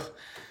they're like, oh,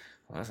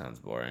 well, that sounds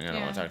boring. I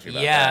don't want to Yeah. talk to you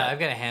about Yeah, that. I've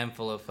got a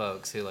handful of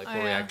folks who like Oh, will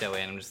yeah. react that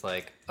way, and I'm just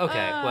like,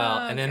 okay, Oh, well,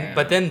 and then okay.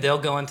 but then they'll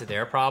go into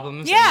their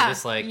problems. Yeah. And you're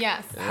just like,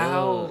 Yes. how?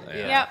 Oh,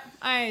 yeah. Yep.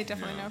 I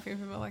definitely know a few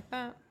people like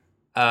that.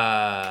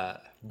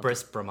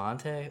 Briss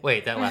Bramante.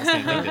 Wait, that last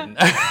name thing didn't.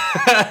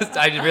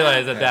 I just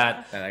realized that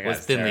That was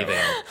guy's thinly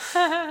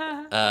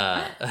terrible.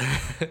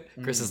 veiled.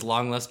 Chris's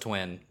long lost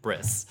twin,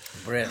 Briss.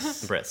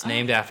 Briss. Briss,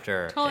 named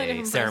after Totally a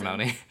different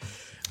ceremony.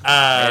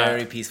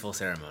 Very peaceful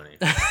ceremony.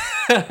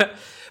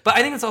 But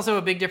I think it's also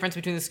a big difference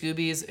between the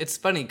Scoobies. It's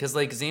funny because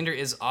like Xander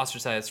is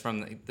ostracized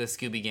from the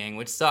Scooby gang,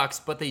 which sucks,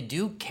 but they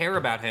do care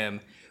about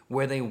him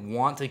where they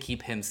want to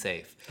keep him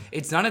safe.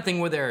 It's not a thing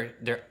where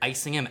they're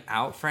icing him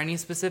out for any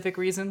specific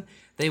reason.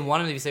 They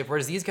want him to be safe,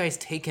 whereas these guys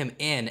take him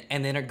in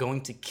and then are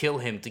going to kill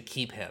him to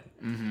keep him.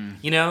 Mm-hmm.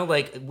 You know,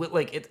 I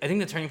think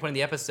the turning point of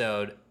the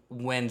episode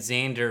when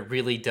Xander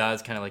really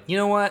does kind of like, you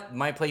know what,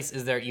 my place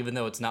is there even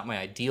though it's not my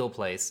ideal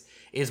place,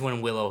 is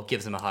when Willow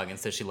gives him a hug and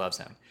says she loves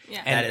him.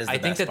 Yeah. And That is the I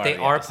think best that part they of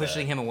the are episode.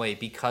 pushing him away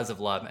because of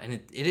love, and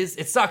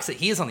it sucks that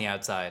he is on the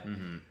outside.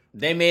 Mm-hmm.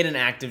 They made an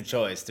active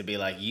choice to be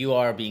like, you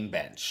are being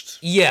benched.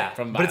 Yeah,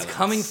 From but it's violence.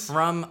 coming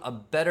from a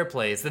better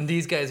place than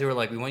these guys who are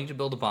like, we want you to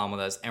build a bomb with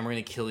us, and we're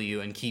going to kill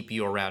you and keep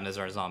you around as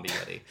our zombie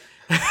buddy.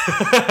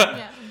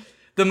 Yeah.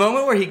 The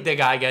moment where the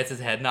guy gets his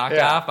head knocked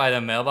Yeah. off by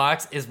the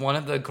mailbox is one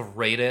of the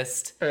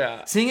greatest.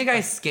 Yeah. Seeing a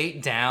guy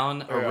skate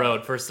down a Yeah.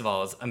 road, first of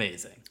all, is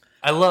amazing.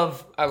 I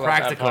love I love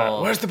practical. that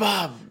part. Where's the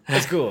bomb?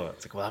 That's cool.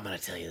 It's like, well, I'm gonna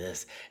tell you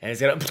this, and he's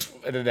gonna,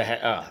 and then the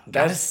head. Gotta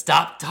That's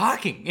stop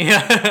talking.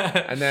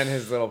 Yeah. and then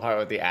his little part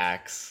with the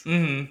axe.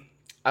 Mm-hmm.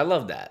 I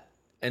love that,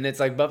 and it's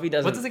like Buffy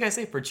doesn't. What does the guy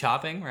say for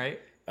chopping? Right?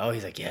 Oh,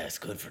 he's like, yeah, it's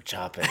good for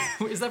chopping.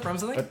 Is that from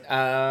something?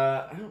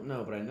 I don't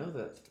know, but I know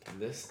that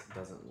this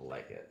doesn't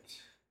like it.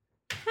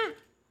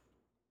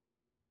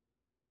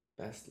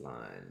 Best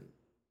line.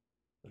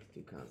 Let's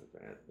do concept.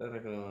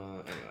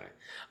 Anyway.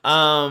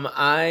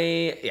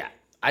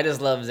 I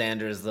just love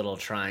Xander's little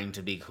trying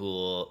to be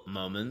cool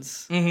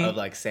moments of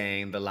like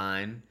saying the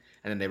line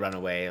and then they run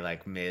away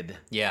like mid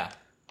Yeah.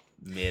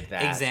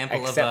 that.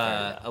 Example of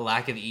Except a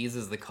lack of ease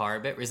is the car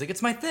bit where he's like,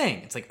 it's my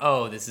thing. It's like,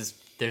 oh,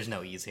 there's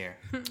no ease here.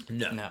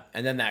 No.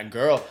 And then that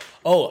girl.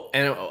 Oh,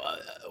 and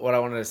what I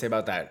wanted to say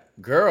about that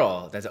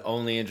girl that's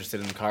only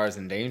interested in cars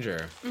and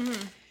danger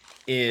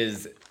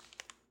is,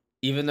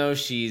 even though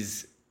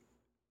she's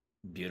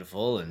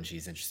beautiful and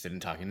she's interested in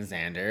talking to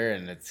Xander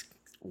and it's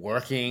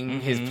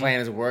working, his plan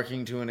is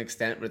working to an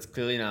extent, but it's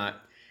clearly not.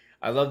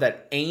 I love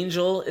that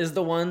Angel is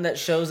the one that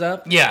shows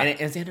up. Yeah. And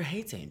Xander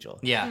hates Angel.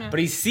 Yeah. But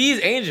he sees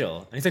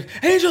Angel and he's like,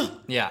 Angel!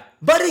 Yeah.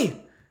 Buddy!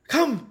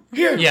 Come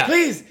here, Yeah.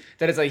 please!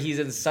 That it's like he's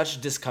in such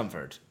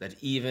discomfort that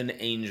even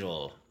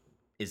Angel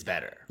is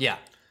better. Yeah.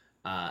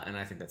 And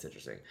I think that's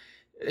interesting.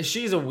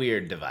 She's a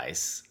weird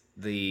device.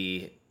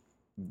 The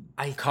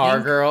I car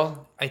think-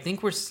 girl. I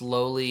think we're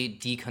slowly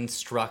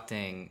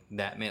deconstructing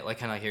that male, like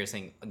kind of like you're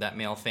saying, that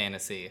male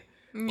fantasy,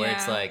 where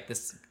it's Yeah. like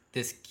this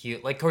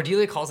cute, like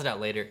Cordelia calls it out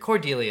later.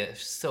 Cordelia is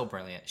so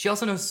brilliant. She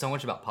also knows so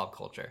much about pop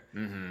culture,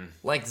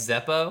 like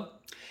Zeppo.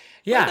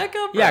 Yeah, that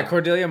go from? yeah.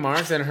 Cordelia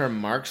Marx and her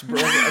Marx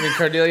brothers. I mean,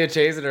 Cordelia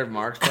Chase and her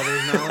Marx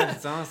brothers knowledge.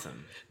 It's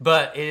awesome.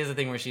 But it is a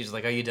thing where she's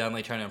like, "Are you done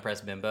like trying to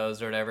impress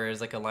bimbos or whatever?" Is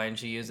like a line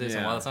she uses.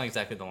 And Yeah. while it's not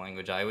exactly the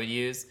language I would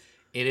use,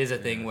 it is a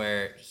thing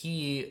where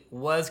he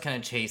was kind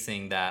of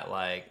chasing that,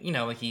 like, you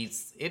know, like it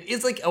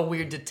is like a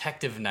weird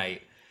detective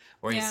night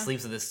where he Yeah.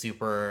 sleeps with this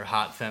super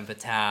hot femme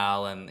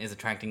fatale and is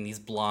attracting these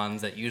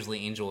blondes that usually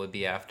Angel would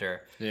be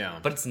after. Yeah.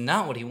 But it's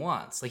not what he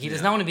wants. Like, he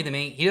does not want to be the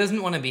main. He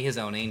doesn't want to be his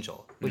own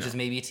Angel, which is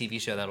maybe a TV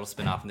show that'll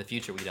spin off in the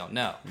future. We don't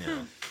know.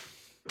 Yeah.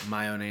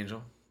 My Own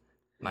Angel,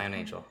 My own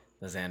Angel.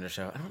 the Xander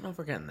show. I don't know if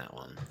we're getting that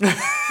one.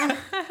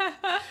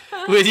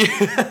 Would you?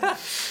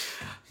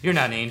 You're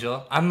not an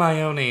angel. I'm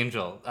my own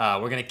angel.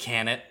 We're gonna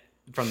can it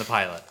from the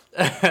pilot.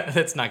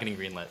 That's not getting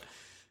greenlit.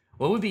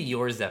 What would be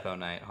your Zeppo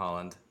night,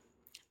 Holland?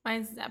 My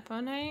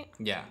Zeppo night?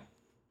 Yeah,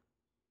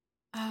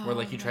 Oh, where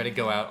like you try to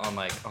go out on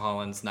like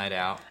Holland's night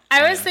out. I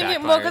and was it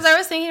thinking, well, because backfires. I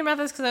was thinking about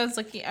this because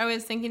I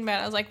was thinking about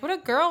it. I was like, would a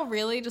girl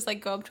really just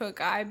like go up to a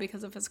guy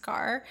because of his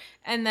car?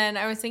 And then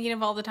I was thinking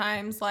of all the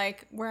times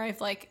like where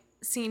I've like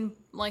seen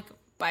like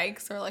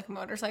bikes or like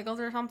motorcycles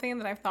or something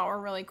that I thought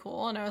were really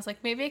cool. And I was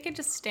like, maybe I could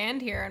just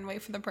stand here and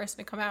wait for the person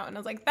to come out. And I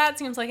was like, that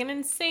seems like an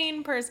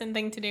insane person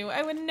thing to do.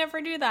 I would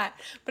never do that.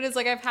 But it's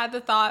like I've had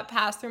the thought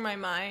pass through my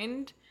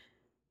mind.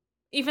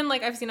 Even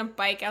like I've seen a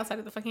bike outside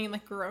of the fucking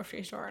like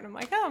grocery store, and I'm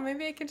like, oh,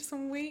 maybe I could just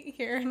wait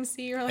here and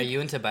see. Or Are like, you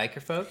into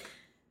biker folk?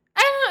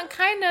 I don't know,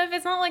 kind of.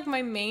 It's not like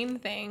my main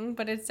thing,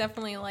 but it's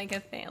definitely like a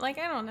thing. Like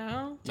I don't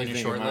know. Like You a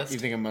think short a list? You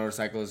think a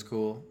motorcycle is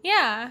cool?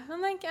 Yeah,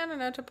 I'm like I don't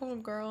know, typical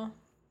girl.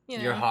 You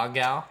know, You're a hog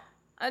gal?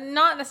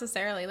 not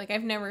necessarily. Like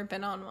I've never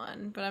been on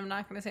one, but I'm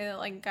not gonna say that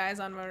like guys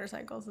on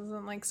motorcycles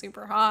isn't like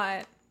super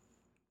hot.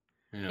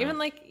 You know, Even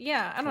like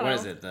yeah, I don't know. what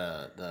is it?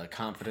 The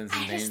confidence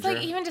and I just danger.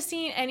 like even just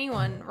seeing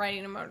anyone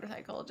riding a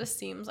motorcycle just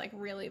seems like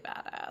really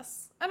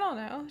badass. I don't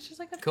know. It's just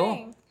like a Cool.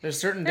 thing. There's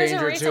certain There's a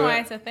danger reason to why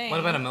it. it's a thing. What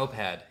about a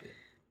moped?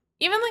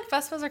 Even like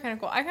Vespas are kind of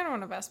cool. I kind of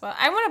want a Vespa.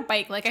 I want a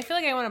bike. Like I feel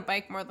like I want a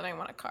bike more than I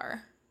want a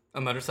car. A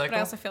But motorcycle? I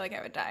also feel like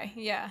I would die.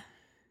 Yeah.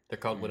 They're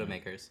called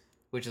widowmakers,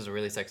 which is a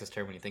really sexist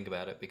term when you think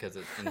about it because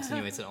it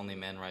insinuates that only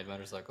men ride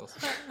motorcycles.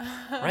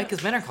 Right?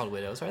 Because men are called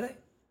widows, are they?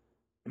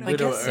 I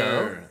guess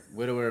so.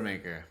 Widower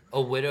maker.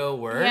 A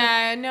widower?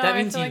 Yeah, no, That I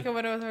means feel you like a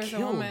widow is a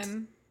killed.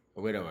 woman.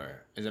 A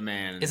widower is a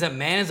man. Is a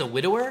man as a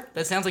widower?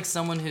 That sounds like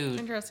someone who...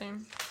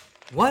 Interesting.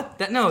 What?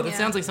 That Yeah.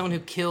 sounds like someone who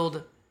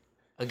killed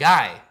a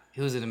guy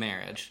who's in a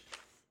marriage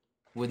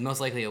with most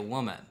likely a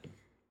woman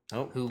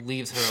Oh. who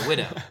leaves her a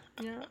widow.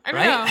 Yeah. I don't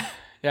Right? know.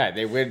 Yeah,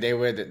 they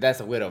would. That's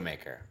a widow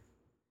maker.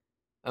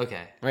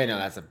 Okay. Wait, no,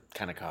 that's a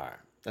kind of car.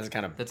 That's a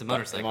kind of. That's a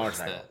motorcycle. A That's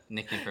motorcycle. the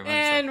nickname for a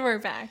motorcycle. And we're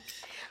back.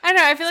 I don't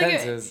know. I feel like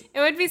Senses. it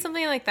would be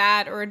something like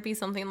that, or it'd be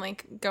something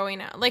like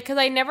going out. Like, because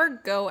I never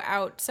go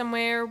out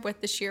somewhere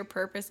with the sheer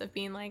purpose of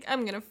being like,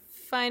 I'm going to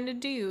find a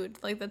dude.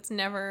 Like, that's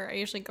never, I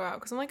usually go out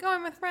because I'm like, oh,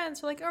 I'm with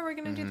friends. We're like, oh, we're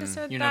going to do this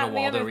or You're that not a and the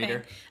Waldo other reader?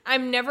 thing.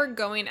 I'm never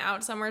going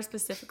out somewhere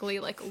specifically,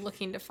 like,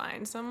 looking to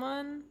find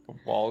someone.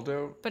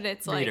 Waldo. But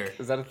it's like, Reader.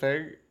 Is that a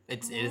thing?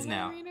 It is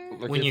now. Reader? When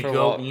Looking you for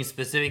go, Wal- when you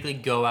specifically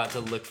go out to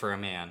look for a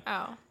man,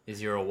 Oh.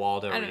 is you're a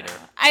Waldo I don't reader.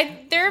 know.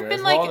 There have Where's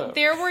been like Waldo?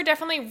 there were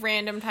definitely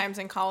random times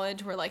in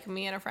college where like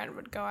me and a friend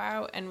would go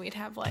out and we'd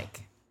have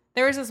like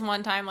there was this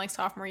one time like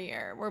sophomore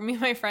year where me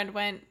and my friend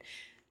went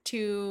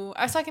to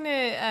I was talking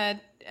to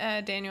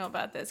Daniel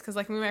about this because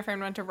like me and my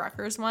friend went to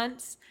Rutgers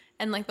once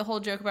and like the whole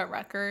joke about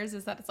Rutgers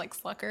is that it's like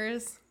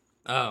Sluckers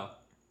Oh.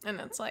 and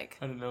it's like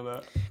I didn't know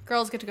that.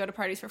 girls get to go to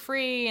parties for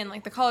free and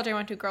like the college I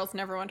went to girls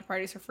never went to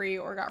parties for free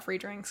or got free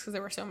drinks because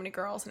there were so many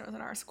girls and it was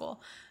in our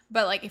school.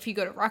 But like if you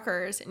go to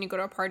Rutgers and you go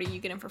to a party you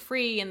get in for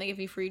free and they give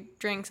you free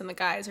drinks and the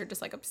guys are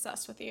just like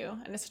obsessed with you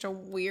and it's such a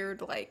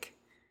weird like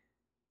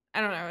I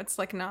don't know, it's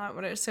like not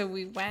what it is. So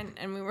we went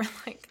and we were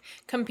like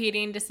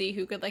competing to see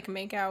who could like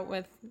make out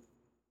with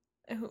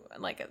who,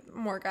 like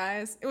more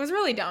guys. It was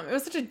really dumb. It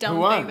was such a dumb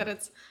Who won? thing that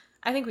it's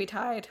I think we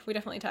tied. We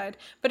definitely tied.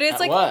 But it's At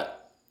like what?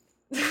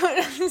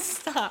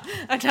 Stop.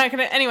 I'm not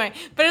gonna. Anyway,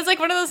 but it's like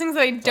one of those things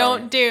that I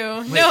don't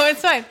do. No,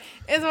 it's fine.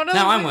 It's one of those.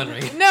 Now I'm things-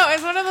 wondering. No,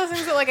 it's one of those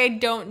things that like I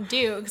don't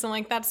do because I'm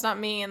like that's not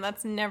me and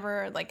that's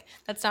never like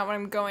that's not what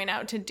I'm going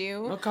out to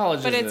do. Well,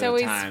 college but is it's a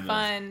always time of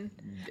fun.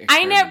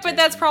 I know, but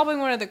that's experimentation. probably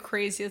one of the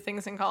craziest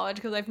things in college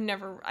because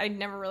I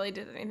never really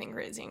did anything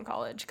crazy in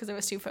college because I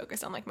was too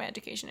focused on like my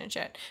education and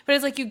shit. But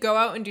it's like you go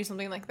out and do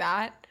something like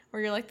that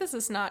where you're like, this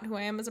is not who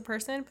I am as a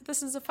person, but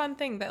this is a fun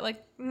thing that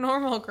like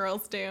normal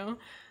girls do.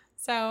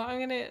 So I'm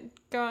gonna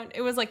go on.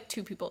 It was like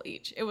 2 people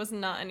each. It was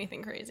not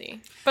anything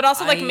crazy. But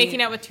also like I- making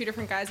out with 2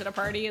 different guys at a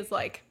party is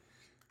like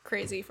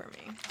crazy for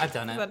me. I've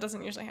done it. That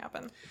doesn't usually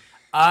happen.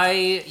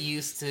 I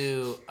used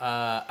to.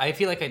 I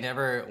feel like I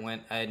never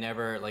went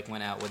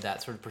out with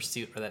that sort of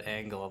pursuit or that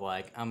angle of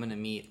like I'm gonna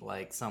meet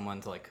like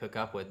someone to like hook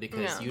up with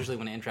because Yeah. usually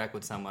when I interact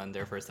with someone,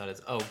 their first thought is,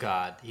 oh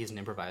God, he's an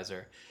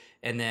improviser.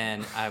 And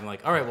then I'm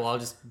like, all right, well, I'll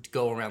just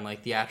go around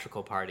like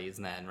theatrical parties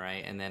then,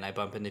 right? And then I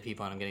bump into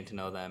people and I'm getting to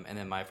know them. And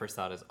then my first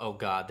thought is, oh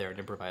God, they're an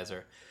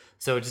improviser.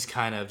 So it just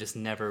kind of just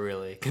never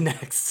really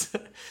connects.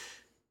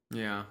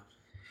 Yeah.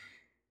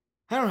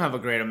 I don't have a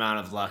great amount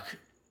of luck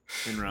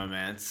in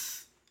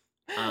romance.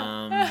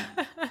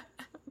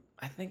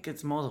 I think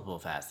it's multiple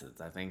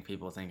facets. I think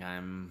people think I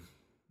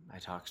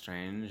talk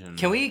strange. And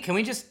Can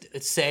we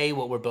just say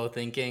what we're both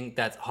thinking?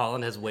 That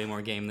Holland has way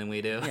more game than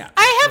we do. Yeah,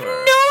 I have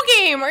sure. no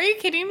game. Are you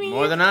kidding me?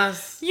 More than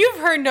us. You've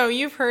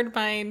heard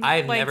mine.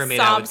 I've like, never made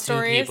sob out with 2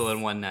 stories. people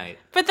in one night.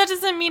 But that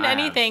doesn't mean I have.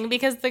 anything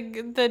because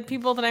the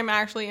people that I'm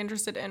actually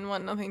interested in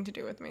want nothing to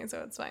do with me,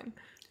 so it's fine.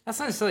 That's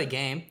not necessarily a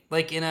game.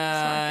 Like in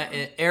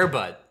in Air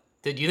Bud.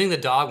 Did you think the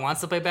dog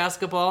wants to play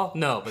basketball?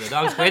 No, but the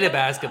dog's great at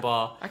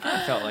basketball. I kind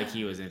of felt like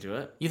he was into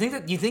it. You think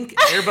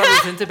Air Bud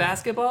is into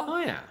basketball? Oh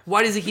yeah.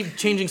 Why does he keep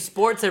changing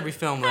sports every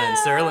film then,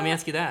 sir? Let me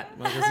ask you that.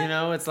 Well,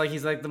 because it's like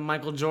he's like the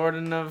Michael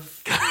Jordan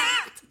of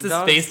The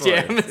dog Space sports.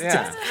 Jam is Yeah.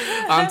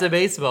 just onto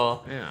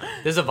baseball. Yeah.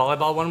 There's a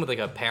volleyball one with like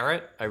a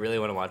parrot. I really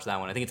want to watch that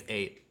one. I think it's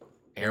 8.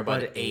 Air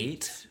Bud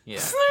 8. Yeah.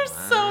 There's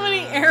so many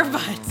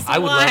Airbuds. I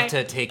would Why? love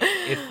to take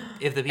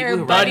if the people Air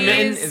who Bud write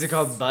Mitten. Buddies. Is it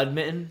called Bud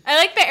Mitten? I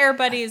like the Air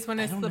Buddies when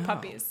it's don't the know.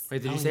 puppies.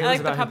 Wait, did you say I it was like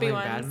the about him puppy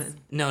playing ones.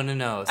 badminton?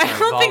 No. I Sorry,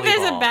 don't think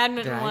there's a volleyball.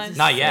 badminton Did I one. just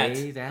Not say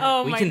yet. that?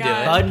 Oh We my can do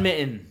god. it. Bud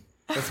Mitten.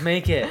 Let's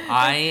make it.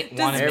 I want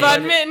Does to.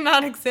 badminton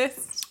not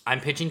exist? I'm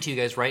pitching to you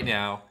guys right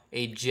now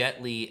a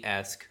Jet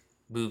Li-esque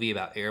movie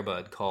about Air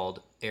Bud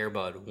called Air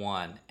Bud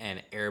 1,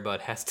 and Air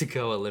Bud has to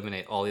go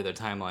eliminate all the other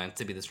timelines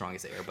to be the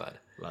strongest Air Bud.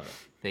 Love it.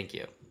 Thank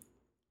you.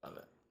 Love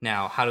it.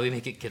 Now, how do we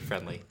make it kid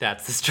friendly?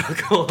 That's the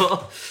struggle.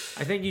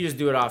 I think you just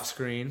do it off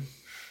screen.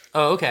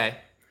 Oh, okay.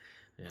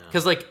 Yeah.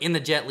 Because like in the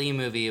Jet Li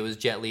movie, it was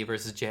Jet Li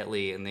versus Jet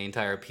Li, and the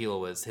entire appeal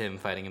was him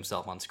fighting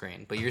himself on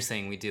screen. But you're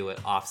saying we do it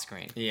off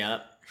screen.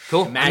 Yep.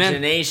 Cool. I'm in.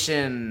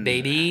 Imagination.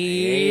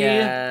 Baby.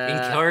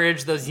 Yeah.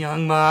 Encourage those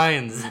young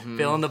minds.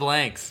 Fill in the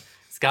blanks.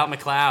 Scott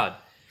McCloud.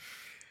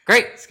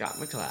 Great. Scott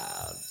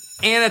McCloud.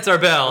 And that's our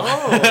bell.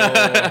 Oh.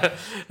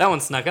 That one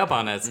snuck up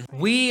on us.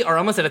 We are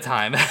almost out of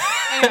time.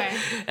 Anyway.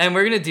 And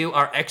we're going to do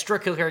our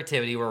extracurricular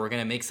activity where we're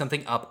going to make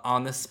something up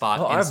on the spot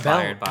Oh, our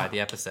inspired bell. by the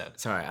episode.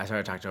 Sorry, I sort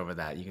of talked over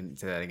that. You can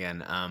say that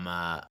again.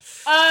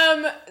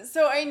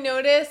 So I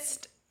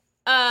noticed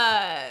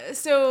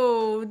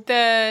so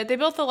they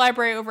built the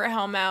library over at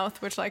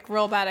Hellmouth, which like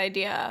real bad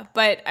idea.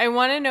 But I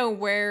want to know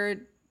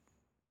where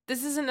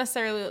this isn't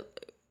necessarily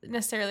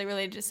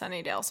related to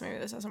Sunnydale, so maybe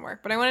this doesn't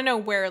work. But I want to know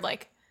where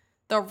like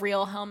the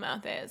real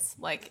Hellmouth is.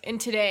 Like in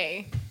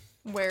today,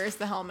 where's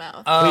the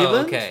Hellmouth? Oh,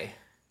 Cleveland? okay.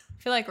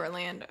 I feel like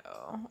Orlando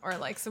or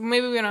like so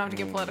maybe we don't have to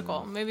get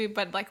political. Maybe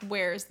but like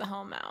where's the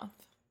Hellmouth?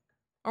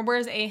 Or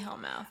where's a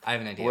Hellmouth? I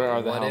have an idea. Where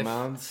are the What if-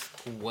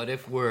 Hellmouths? What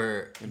if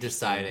we're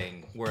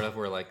deciding, what if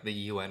we're like the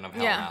UN of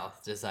Hellmouth, Yeah.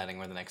 deciding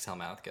where the next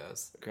Hellmouth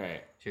goes?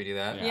 Great. Should we do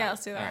that? Yeah. Yeah,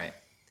 let's do that. All right.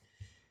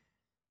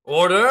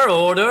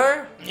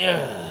 Order!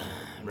 Yeah.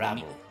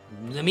 Rabble.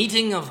 The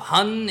meeting of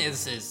Hun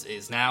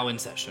is now in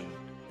session.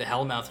 The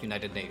Hellmouth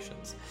United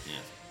Nations.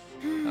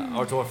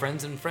 Or to our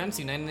friends in France,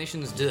 United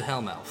Nations de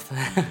Hellmouth.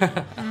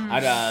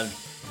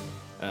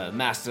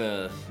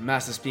 Master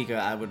Speaker,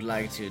 I would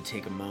like to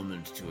take a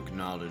moment to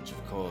acknowledge,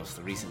 of course,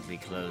 the recently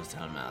closed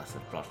Hellmouth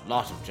that brought a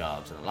lot of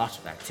jobs and a lot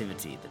of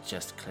activity that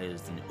just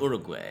closed in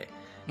Uruguay.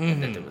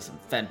 And that there was some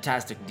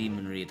fantastic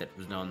demonry that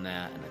was on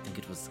there, and I think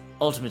it was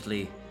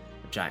ultimately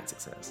a giant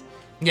success.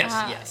 Yes,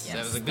 yes. That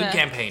was a good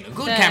campaign. A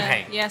good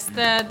campaign. Yes,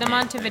 the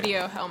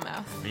Montevideo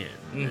Hellmouth. Yeah.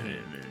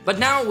 But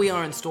now we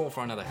are in store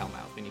for another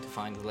Hellmouth. We need to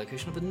find the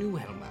location of a new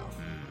Hellmouth.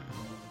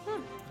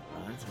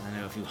 Right, I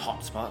know a few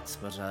hot spots,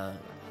 but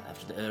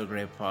after the Earl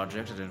Grey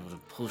project, I didn't want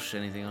to push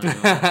anything on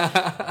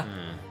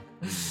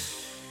you.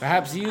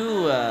 Perhaps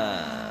you,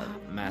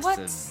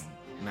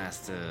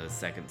 Master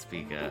Second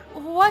Speaker.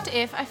 What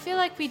if, I feel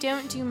like we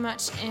don't do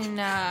much in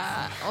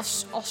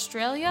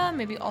Australia,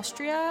 maybe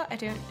Austria? I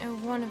don't know,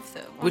 one of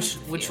the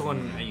Which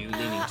one are you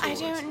leaning towards? I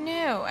don't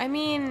know. I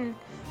mean,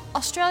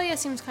 Australia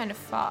seems kind of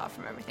far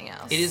from everything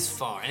else. It is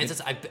far, and it's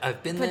just,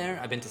 I've been there.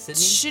 I've been to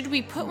Sydney. Should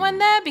we put one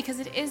there? Because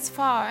it is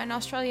far, and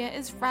Australia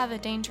is rather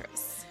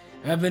dangerous.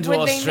 I've been to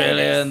Would they Australia,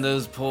 notice? and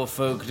those poor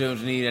folk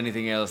don't need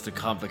anything else to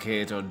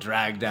complicate or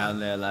drag down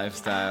their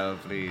lifestyle,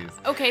 please.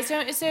 Okay,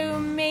 so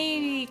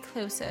maybe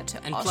closer to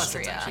And plus,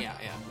 Austria. it's actually,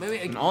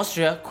 maybe In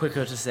Austria,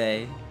 quicker to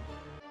say,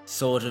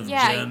 sort of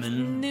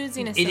German.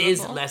 losing a it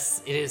syllable.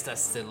 is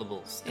less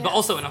syllables. Yeah. But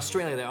also in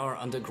Australia, there are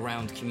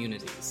underground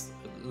communities.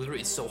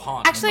 Literally, it's so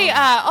hot. Actually,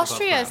 above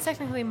Austria is ground.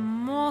 technically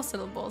more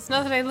syllables.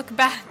 Now that I look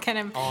back and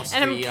I'm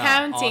Austria,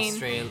 counting.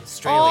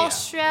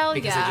 Australia.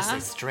 Because it just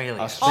Australia.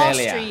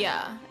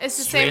 Austria. It's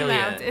the same Australia.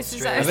 amount. It's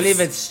just, I believe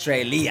it's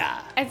Australia.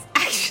 It's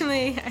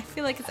actually. I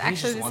feel like it's think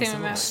it's actually just the one same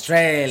syllable. amount.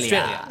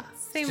 Australia.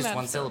 Same It's just amount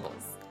one of syllable.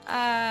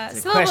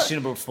 It's a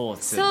questionable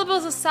fourth syllable.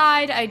 Syllables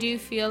aside, I do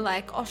feel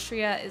like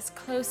Austria is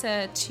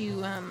closer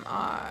to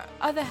our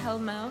other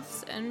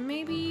Hellmouths, and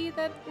maybe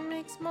that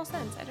makes more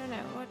sense. I don't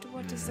know.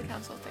 What does the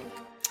council think?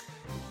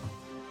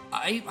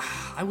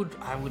 I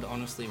would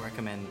honestly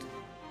recommend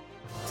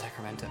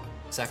Sacramento.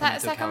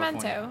 Sacramento.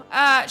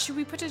 California. Should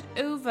we put it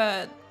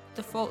over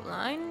the fault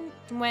line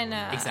when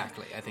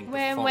Exactly. I think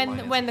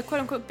when the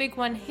quote unquote big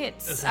one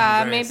hits?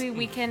 San Andreas. Maybe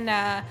we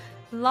can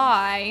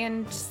lie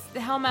and the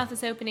Hellmouth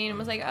is opening and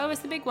was like, oh,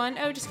 it's the big one.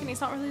 Oh, just kidding,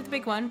 it's not really the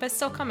big one, but it's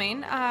still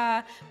coming.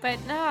 But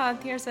no,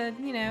 here's a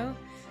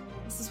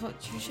this is what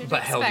you should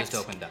But expect. hell just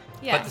opened up.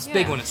 Yeah, But this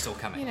big one is still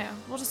coming.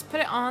 We'll just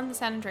put it on the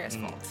San Andreas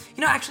fault.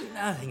 Actually,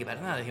 now that I think about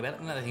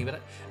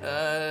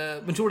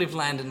it, majority of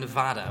land in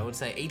Nevada, I would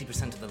say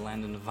 80% of the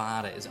land in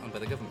Nevada is owned by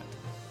the government.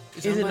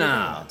 It's Is owned it by the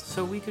now? government.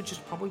 So we could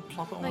just probably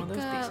plop it on one of those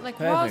pieces. Like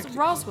Perfect.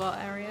 Roswell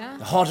area.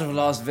 The heart of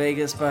Las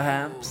Vegas,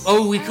 perhaps?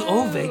 Oh, we could.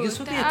 Oh, Vegas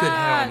would be a good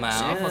that,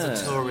 Hellmouth. Lots of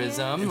yeah.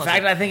 tourism. In lots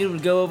fact, of- I think it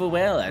would go over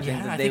well. I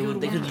think I that think it would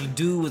they work. could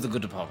do with a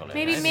good apocalypse.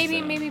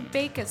 Maybe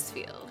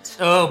Bakersfield.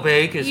 oh,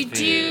 Bakersfield.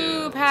 You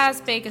do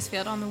pass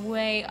Bakersfield on the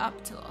way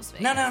up to Las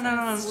Vegas.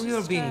 No. It's We were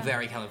just, being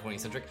very California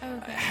centric.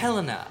 Okay.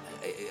 Helena.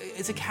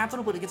 It's a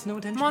capital, but it gets no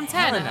attention.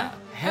 Montana.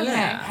 Helena.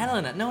 Yeah,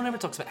 Helena. No one ever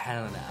talks about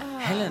Helena.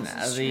 Helena,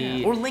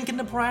 the Or Lincoln,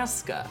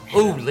 Nebraska.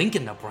 Oh,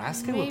 Lincoln,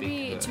 Nebraska would be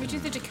Maybe good. should we do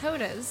the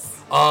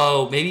Dakotas?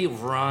 Oh, maybe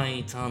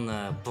right on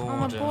the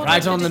border. border.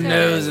 right on the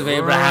nose of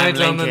Abraham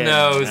Right on the Lincoln.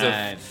 nose of-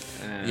 Right.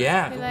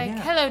 Yeah. Be like,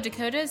 hello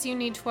Dakotas, you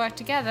need to work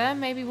together.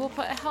 Maybe we'll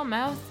put a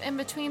Hellmouth in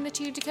between the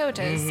two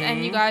Dakotas,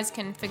 and you guys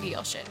can figure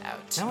your shit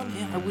out. That one,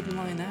 yeah, I wouldn't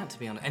mind that, to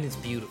be honest. And it's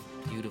beautiful,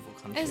 beautiful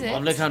country. Is it?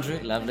 Lovely country,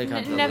 lovely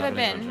country. Never lovely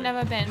been, country.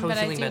 never been, I was but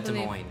I thinking do about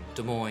believe.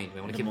 Des Moines.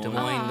 We want to keep Des Des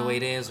Moines. Moines the way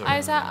it is. Or,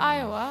 Is that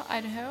Iowa,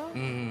 Idaho?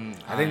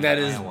 I think that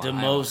is Iowa, the Iowa.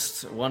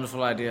 most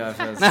wonderful idea I've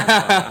heard so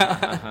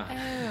far.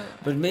 Oh.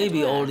 But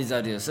maybe all these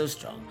ideas are so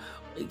strong.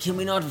 Can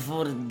we not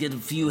afford to get a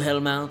few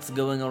Hellmouths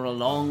going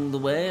along the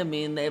way? I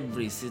mean,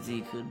 every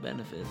city could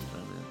benefit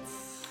from it.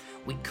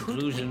 We could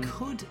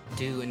Conclusion.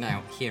 do,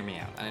 now hear me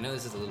out. And I know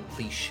this is a little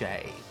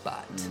cliche,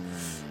 but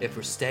if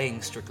we're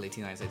staying strictly to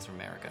the United States of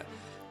America,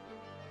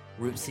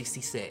 Route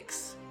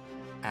 66,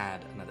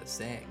 add another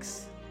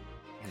 6,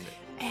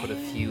 and put a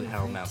few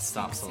Hellmouth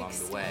stops along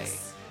the way.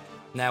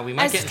 Now, we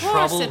might As get in tourist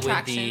trouble with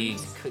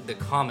attractions. the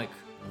comic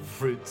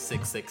Route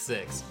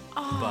 666,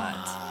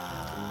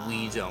 but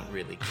we don't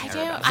really care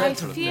about I that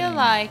sort of feel thing.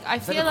 like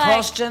Is that a like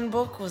cross-gen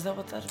book? Was that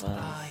what that was?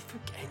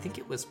 I think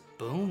it was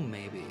Boom,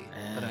 maybe,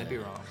 but I'd be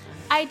wrong.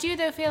 I do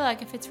though feel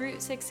like if it's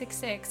Route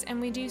 666 and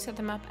we do set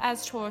them up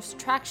as tourist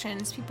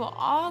attractions, people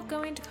are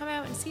going to come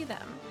out and see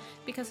them.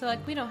 Because they're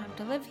like, we don't have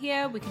to live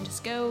here. We can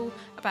just go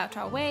about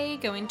our way,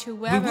 going to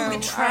wherever. get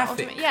our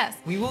traffic. Yes,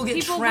 We will get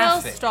people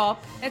traffic. will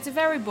stop. It's a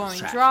very boring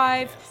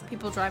drive.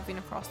 People driving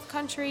across the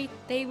country,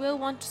 they will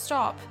want to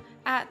stop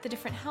at the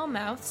different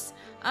Hellmouths.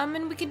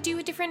 And we could do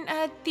a different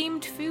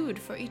themed food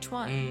for each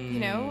one.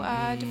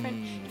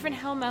 Different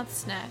Hellmouth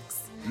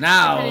snacks.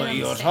 Now Depending on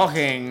you're the state.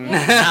 talking.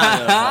 Now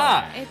you're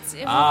talking.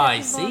 It will I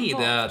get people see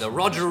involved. the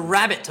Roger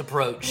Rabbit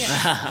approach.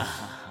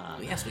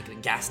 Yes, we could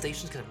have gas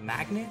stations, could have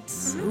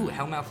magnets. Ooh,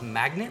 Hellmouth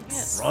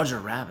magnets. Roger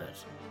Rabbit.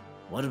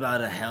 What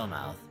about a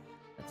Hellmouth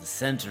at the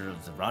center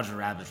of the Roger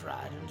Rabbit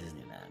ride in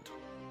Disneyland?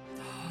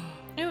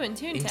 Ooh, in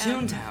Toontown. In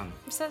Toontown.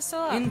 Is that still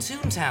up? In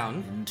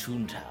Toontown. In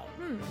Toontown.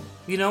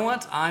 You know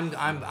what?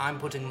 I'm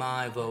putting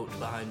my vote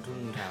behind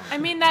Toontown. I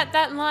mean,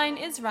 that line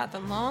is rather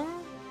long.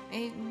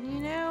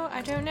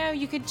 I don't know.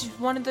 You could just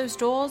one of those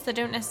doors that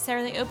don't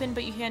necessarily open,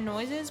 but you hear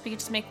noises. We could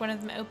just make one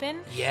of them open.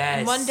 Yes.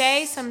 And one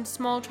day, some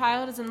small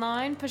child is in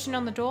line pushing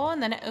on the door,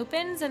 and then it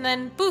opens, and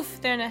then poof,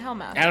 they're in a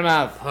hellmouth.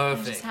 Hellmouth.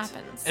 Perfect. It just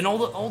happens. And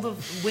all the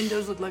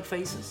windows look like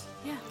faces.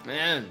 Yeah.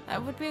 Man.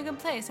 That would be a good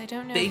place. I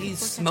don't know.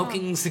 Babies People can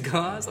smoking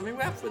cigars. I mean,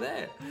 we're for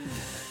there.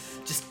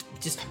 Just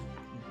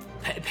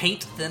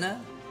paint thinner,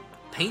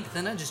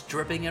 just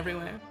dripping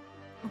everywhere.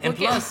 talk. And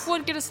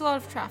Would get us a lot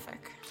of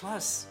traffic.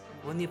 plus,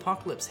 when the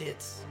apocalypse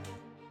hits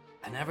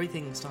and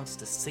everything starts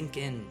to sink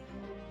in,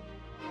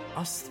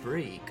 us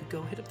three could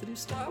go hit up the new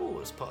Star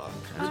Wars park.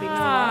 There would be no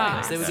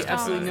lines. There would be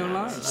absolutely no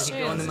lines. We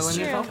could go in the This is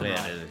Millennium true.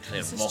 Falcon. Clear.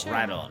 is Walk true.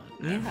 right on.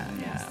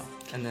 Yeah.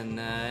 And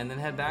then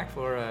head back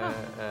for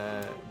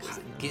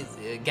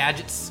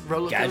Gadget's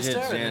roller coaster,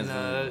 Gadgets, and yes.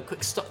 then a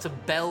quick stop to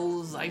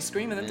Bell's ice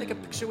cream, and then take a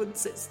picture with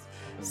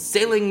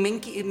sailing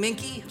Minky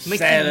Mouse,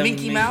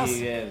 Minky Mouse.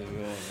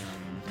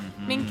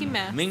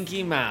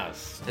 Minky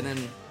Mouse. and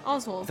then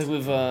Oswald.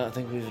 I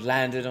think we've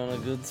landed on a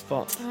good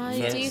spot.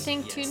 Do you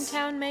think Yes.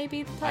 Toontown may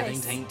be the I place?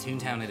 think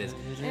Toontown it is.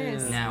 It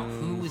is. Now,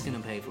 who is gonna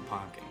pay for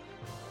parking?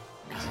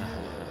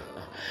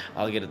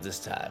 I'll get it this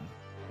time.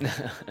 Is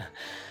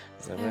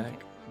that Okay. right?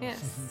 Yes,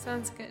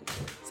 sounds good.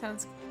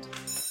 Sounds good.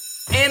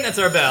 And that's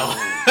our bell.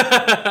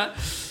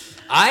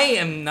 I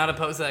am not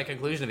opposed to that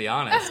conclusion, to be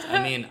honest.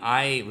 I mean,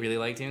 I really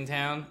like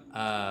Toontown,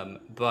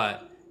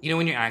 but you know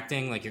when you're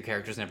acting, like your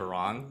character's never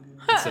wrong.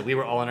 And so we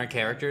were all in our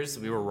characters.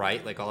 We were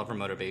right, like all of our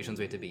motivations.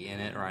 We had to be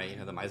in it, right? You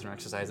know, the Meisner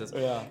exercises.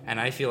 Yeah. And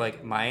I feel like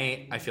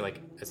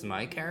as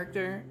my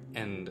character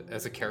and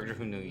as a character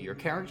who knew your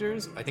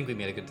characters, I think we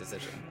made a good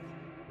decision.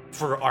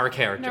 For our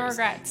characters. No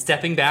regrets.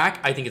 Stepping back,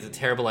 I think it's a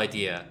terrible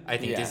idea. I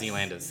think Yes.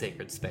 Disneyland is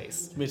sacred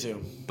space. Me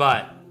too.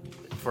 But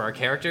for our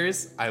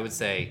characters, I would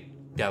say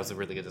that was a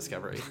really good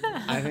discovery.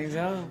 I think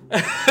so.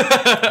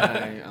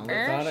 I only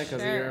For thought it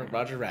because sure. you're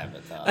Roger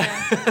Rabbit thought.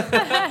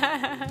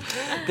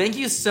 Thank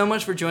you so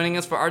much for joining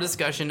us for our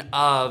discussion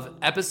of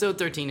episode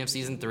 13 of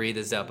season 3,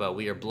 The Zeppo.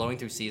 We are blowing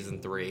through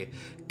season 3.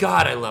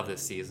 God, I love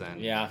this season.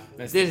 Yeah.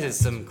 This is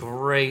some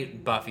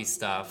great Buffy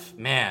stuff.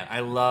 Man, I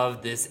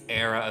love this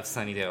era of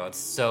Sunnydale. It's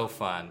so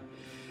fun.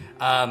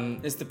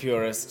 It's the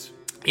purest.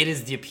 It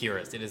is the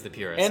purest.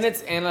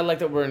 And I like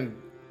that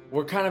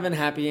we're kind of in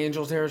Happy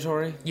Angel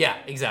territory. Yeah,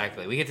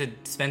 exactly. We get to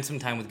spend some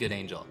time with Good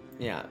Angel.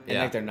 Yeah. And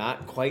Yeah. like they're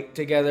not quite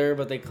together,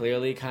 but they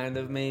clearly kind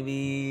of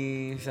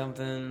maybe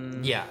something.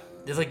 Yeah.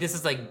 This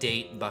is like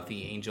date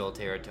Buffy Angel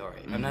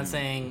territory. I'm not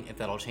saying if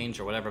that'll change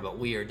or whatever, but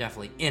we are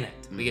definitely in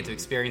it. We get to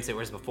experience it,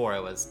 whereas before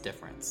it was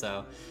different.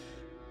 So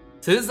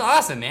this is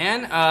awesome,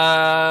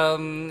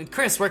 man.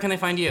 Chris, where can they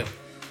find you?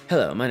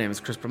 Hello, my name is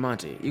Chris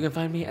Bramante. You can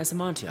find me as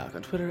Amontiok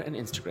on Twitter and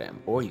Instagram,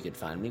 or you can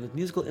find me with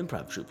musical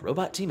improv troupe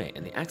Robot Teammate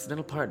and the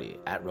Accidental Party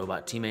at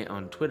Robot Teammate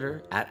on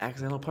Twitter, at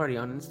Accidental Party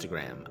on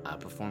Instagram,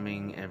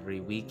 performing every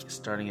week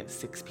starting at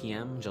 6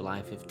 p.m.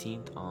 July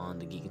 15th on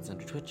the Geek and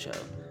Center Twitch show.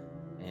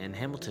 And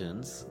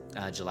Hamilton's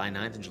July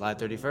 9th and July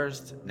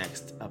 31st,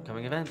 next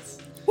upcoming events.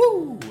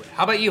 Woo!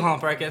 How about you, Holland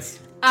Farkas?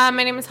 My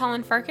name is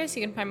Holland Farkas.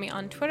 You can find me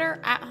on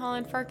Twitter at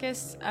Holland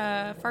Farkas.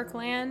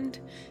 Farkland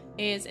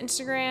is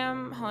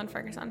Instagram. Holland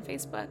Farkas on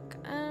Facebook.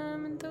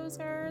 And those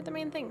are the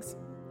main things.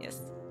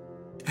 Yes.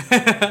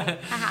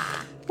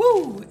 Haha.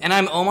 Woo! And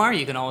I'm Omar.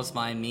 You can always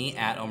find me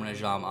at Omar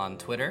Najam on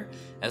Twitter,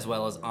 as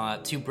well as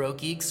Two Broke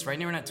Geeks. Right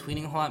now we're not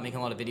tweeting a whole lot, making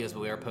a lot of videos,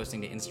 but we are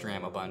posting to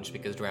Instagram a bunch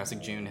because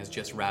Jurassic June has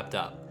just wrapped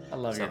up. I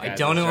love So your I guys'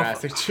 don't know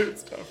if- Jurassic June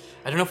stuff.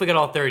 I don't know if we got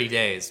all 30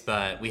 days,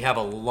 but we have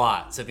a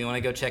lot. So if you want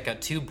to go check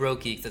out Two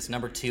Broke Geeks, that's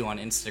number 2 on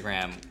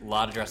Instagram. A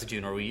lot of Jurassic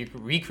June, where we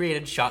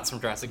recreated shots from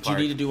Jurassic Do you Park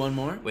need to do one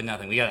more? with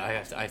nothing. I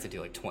have to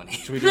do like 20.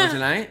 Should we do it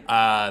tonight?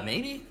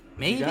 Maybe.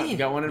 You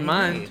got one in Maybe.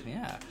 mind.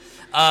 Yeah.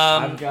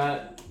 I've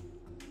got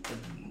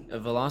a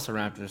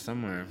Velociraptor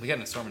somewhere. We got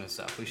an assortment of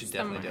stuff. We should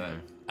definitely do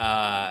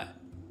Somewhere. it.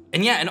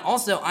 And yeah, and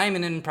also I'm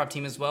in an improv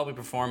team as well. We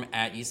perform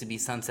at UCB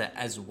Sunset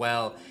as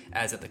well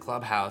as at the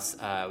Clubhouse.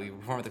 We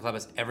perform at the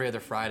Clubhouse every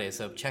other Friday.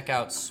 So check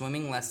out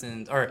swimming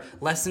lessons or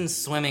lessons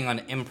swimming on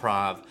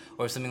improv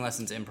or swimming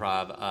lessons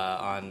improv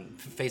on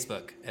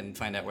Facebook and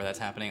find out where that's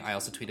happening. I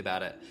also tweet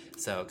about it.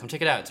 So come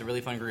check it out. It's a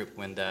really fun group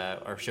when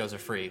our shows are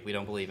free. We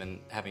don't believe in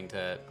having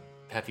to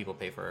have people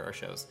pay for our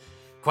shows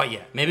quite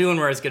yet. Maybe when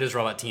we're as good as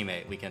Robot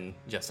Teammate, we can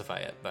justify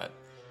it. But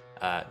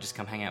just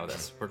come hang out with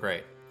us. We're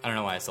great. I don't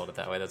know why I sold it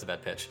that way. That's a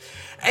bad pitch.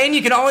 And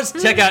you can always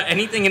check out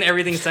anything and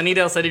everything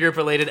Sunnydale Study Group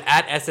related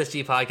at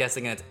SSG Podcast.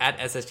 Again, it's at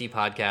SSG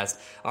Podcast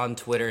on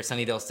Twitter,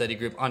 Sunnydale Study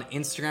Group on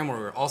Instagram, where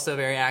we're also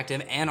very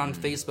active, and on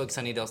Facebook,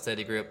 Sunnydale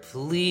Study Group.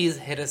 Please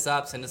hit us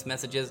up, send us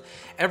messages.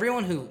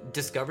 Everyone who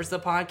discovers the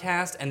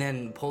podcast and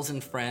then pulls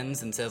in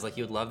friends and says, like,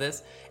 you would love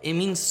this, it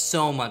means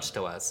so much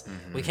to us.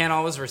 We can't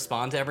always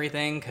respond to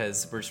everything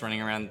because we're just running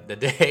around the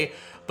day,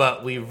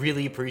 but we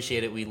really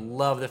appreciate it. We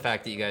love the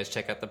fact that you guys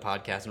check out the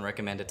podcast and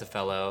recommend it to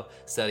fellow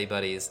study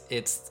buddies.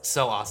 It's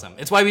so awesome.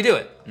 It's why we do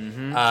it.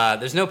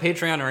 There's no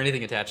Patreon or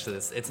anything attached to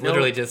this. It's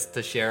literally just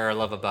to share our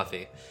love of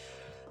Buffy.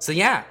 So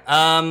yeah,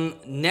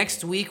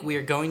 next week we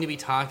are going to be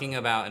talking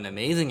about an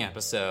amazing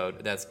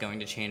episode that's going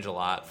to change a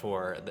lot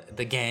for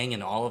the gang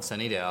and all of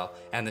Sunnydale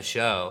and the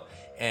show.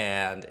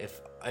 And if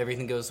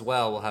everything goes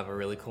well, we'll have a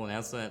really cool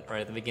announcement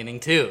right at the beginning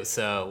too.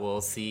 So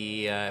we'll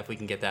see if we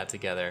can get that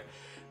together.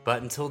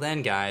 But until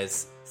then,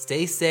 guys,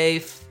 stay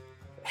safe.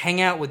 Hang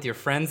out with your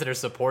friends that are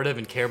supportive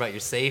and care about your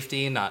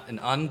safety, not an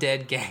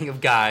undead gang of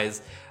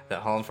guys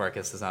that Holland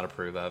Farkas does not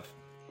approve of.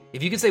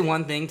 If you could say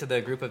one thing to the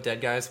group of dead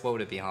guys, what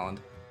would it be,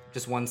 Holland?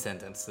 Just one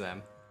sentence to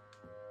them.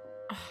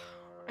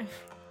 I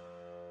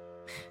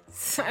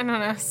don't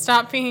know.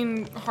 Stop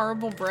being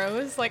horrible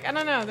bros. Like, I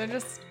don't know. They're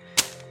just...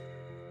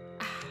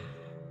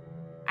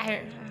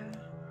 I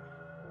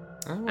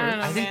don't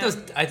know,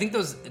 I think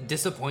those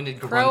disappointed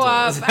grow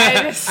up.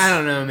 gruntles. I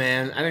don't know,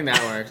 man. I think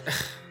that worked.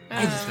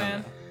 I don't know,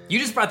 man. You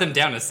just brought them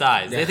down to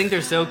size. Yeah. They think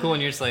they're so cool,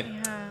 and you're just like,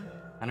 Yeah.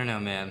 I don't know,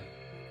 man.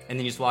 And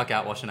then you just walk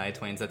out while Shania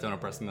Twain's "That Don't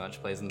Impress Me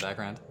Much" plays in the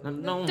background.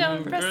 Don't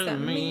impress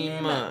me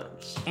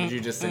much. Did you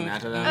just sing that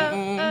to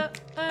them?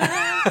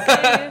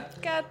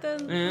 Got the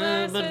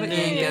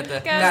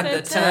got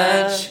the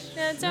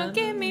touch. Don't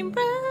get me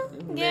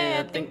wrong.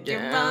 Yeah, I think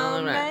you're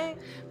wrong, right?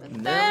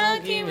 But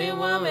that'll keep me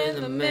warm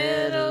in the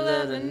middle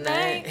of the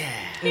night.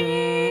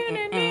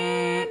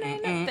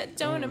 That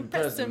don't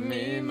impress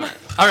me much.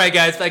 All right,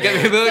 guys, pack up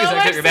your booties, So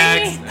pack up your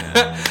much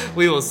bags.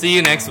 We will see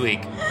you next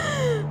week.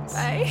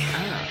 Bye.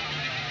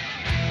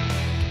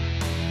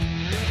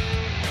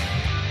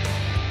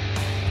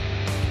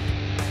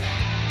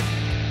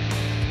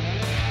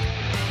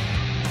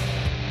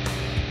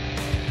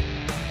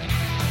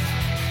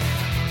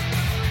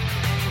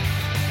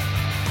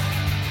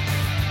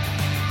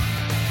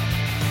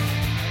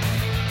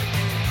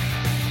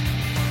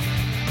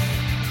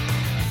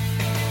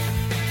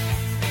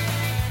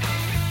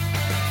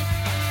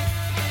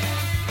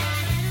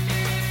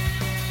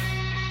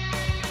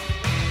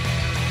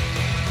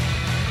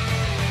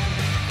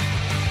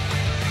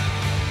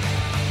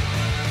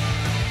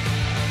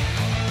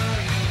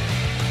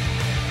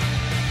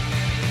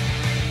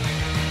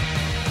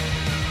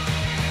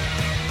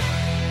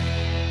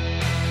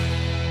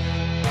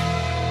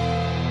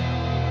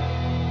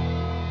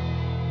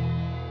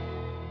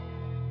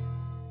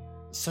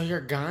 So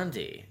you're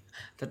Gandhi.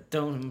 That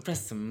don't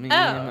impress me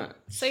Oh, much.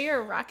 so you're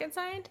a rocket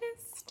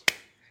scientist?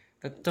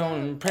 That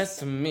don't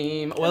impress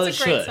me much. Well, it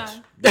That's a great should.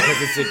 song.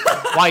 Because it's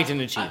quite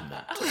an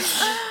achievement.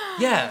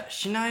 Yeah,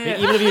 Shania.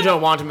 Even if you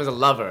don't want him as a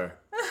lover,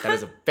 that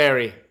is a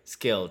very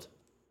skilled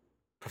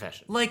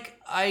profession. Like,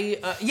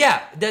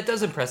 yeah, that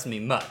does impress me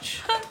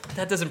much.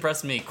 That does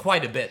impress me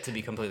quite a bit, to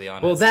be completely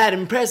honest. Well, that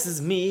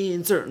impresses me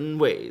in certain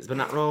ways, but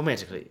not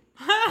romantically.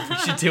 we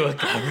should do a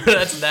cover.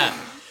 That's that.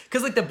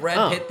 Because, like, the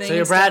Brad Pitt thing. So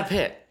you're and Brad stuff-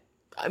 Pitt.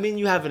 I mean,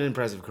 you have an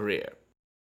impressive career.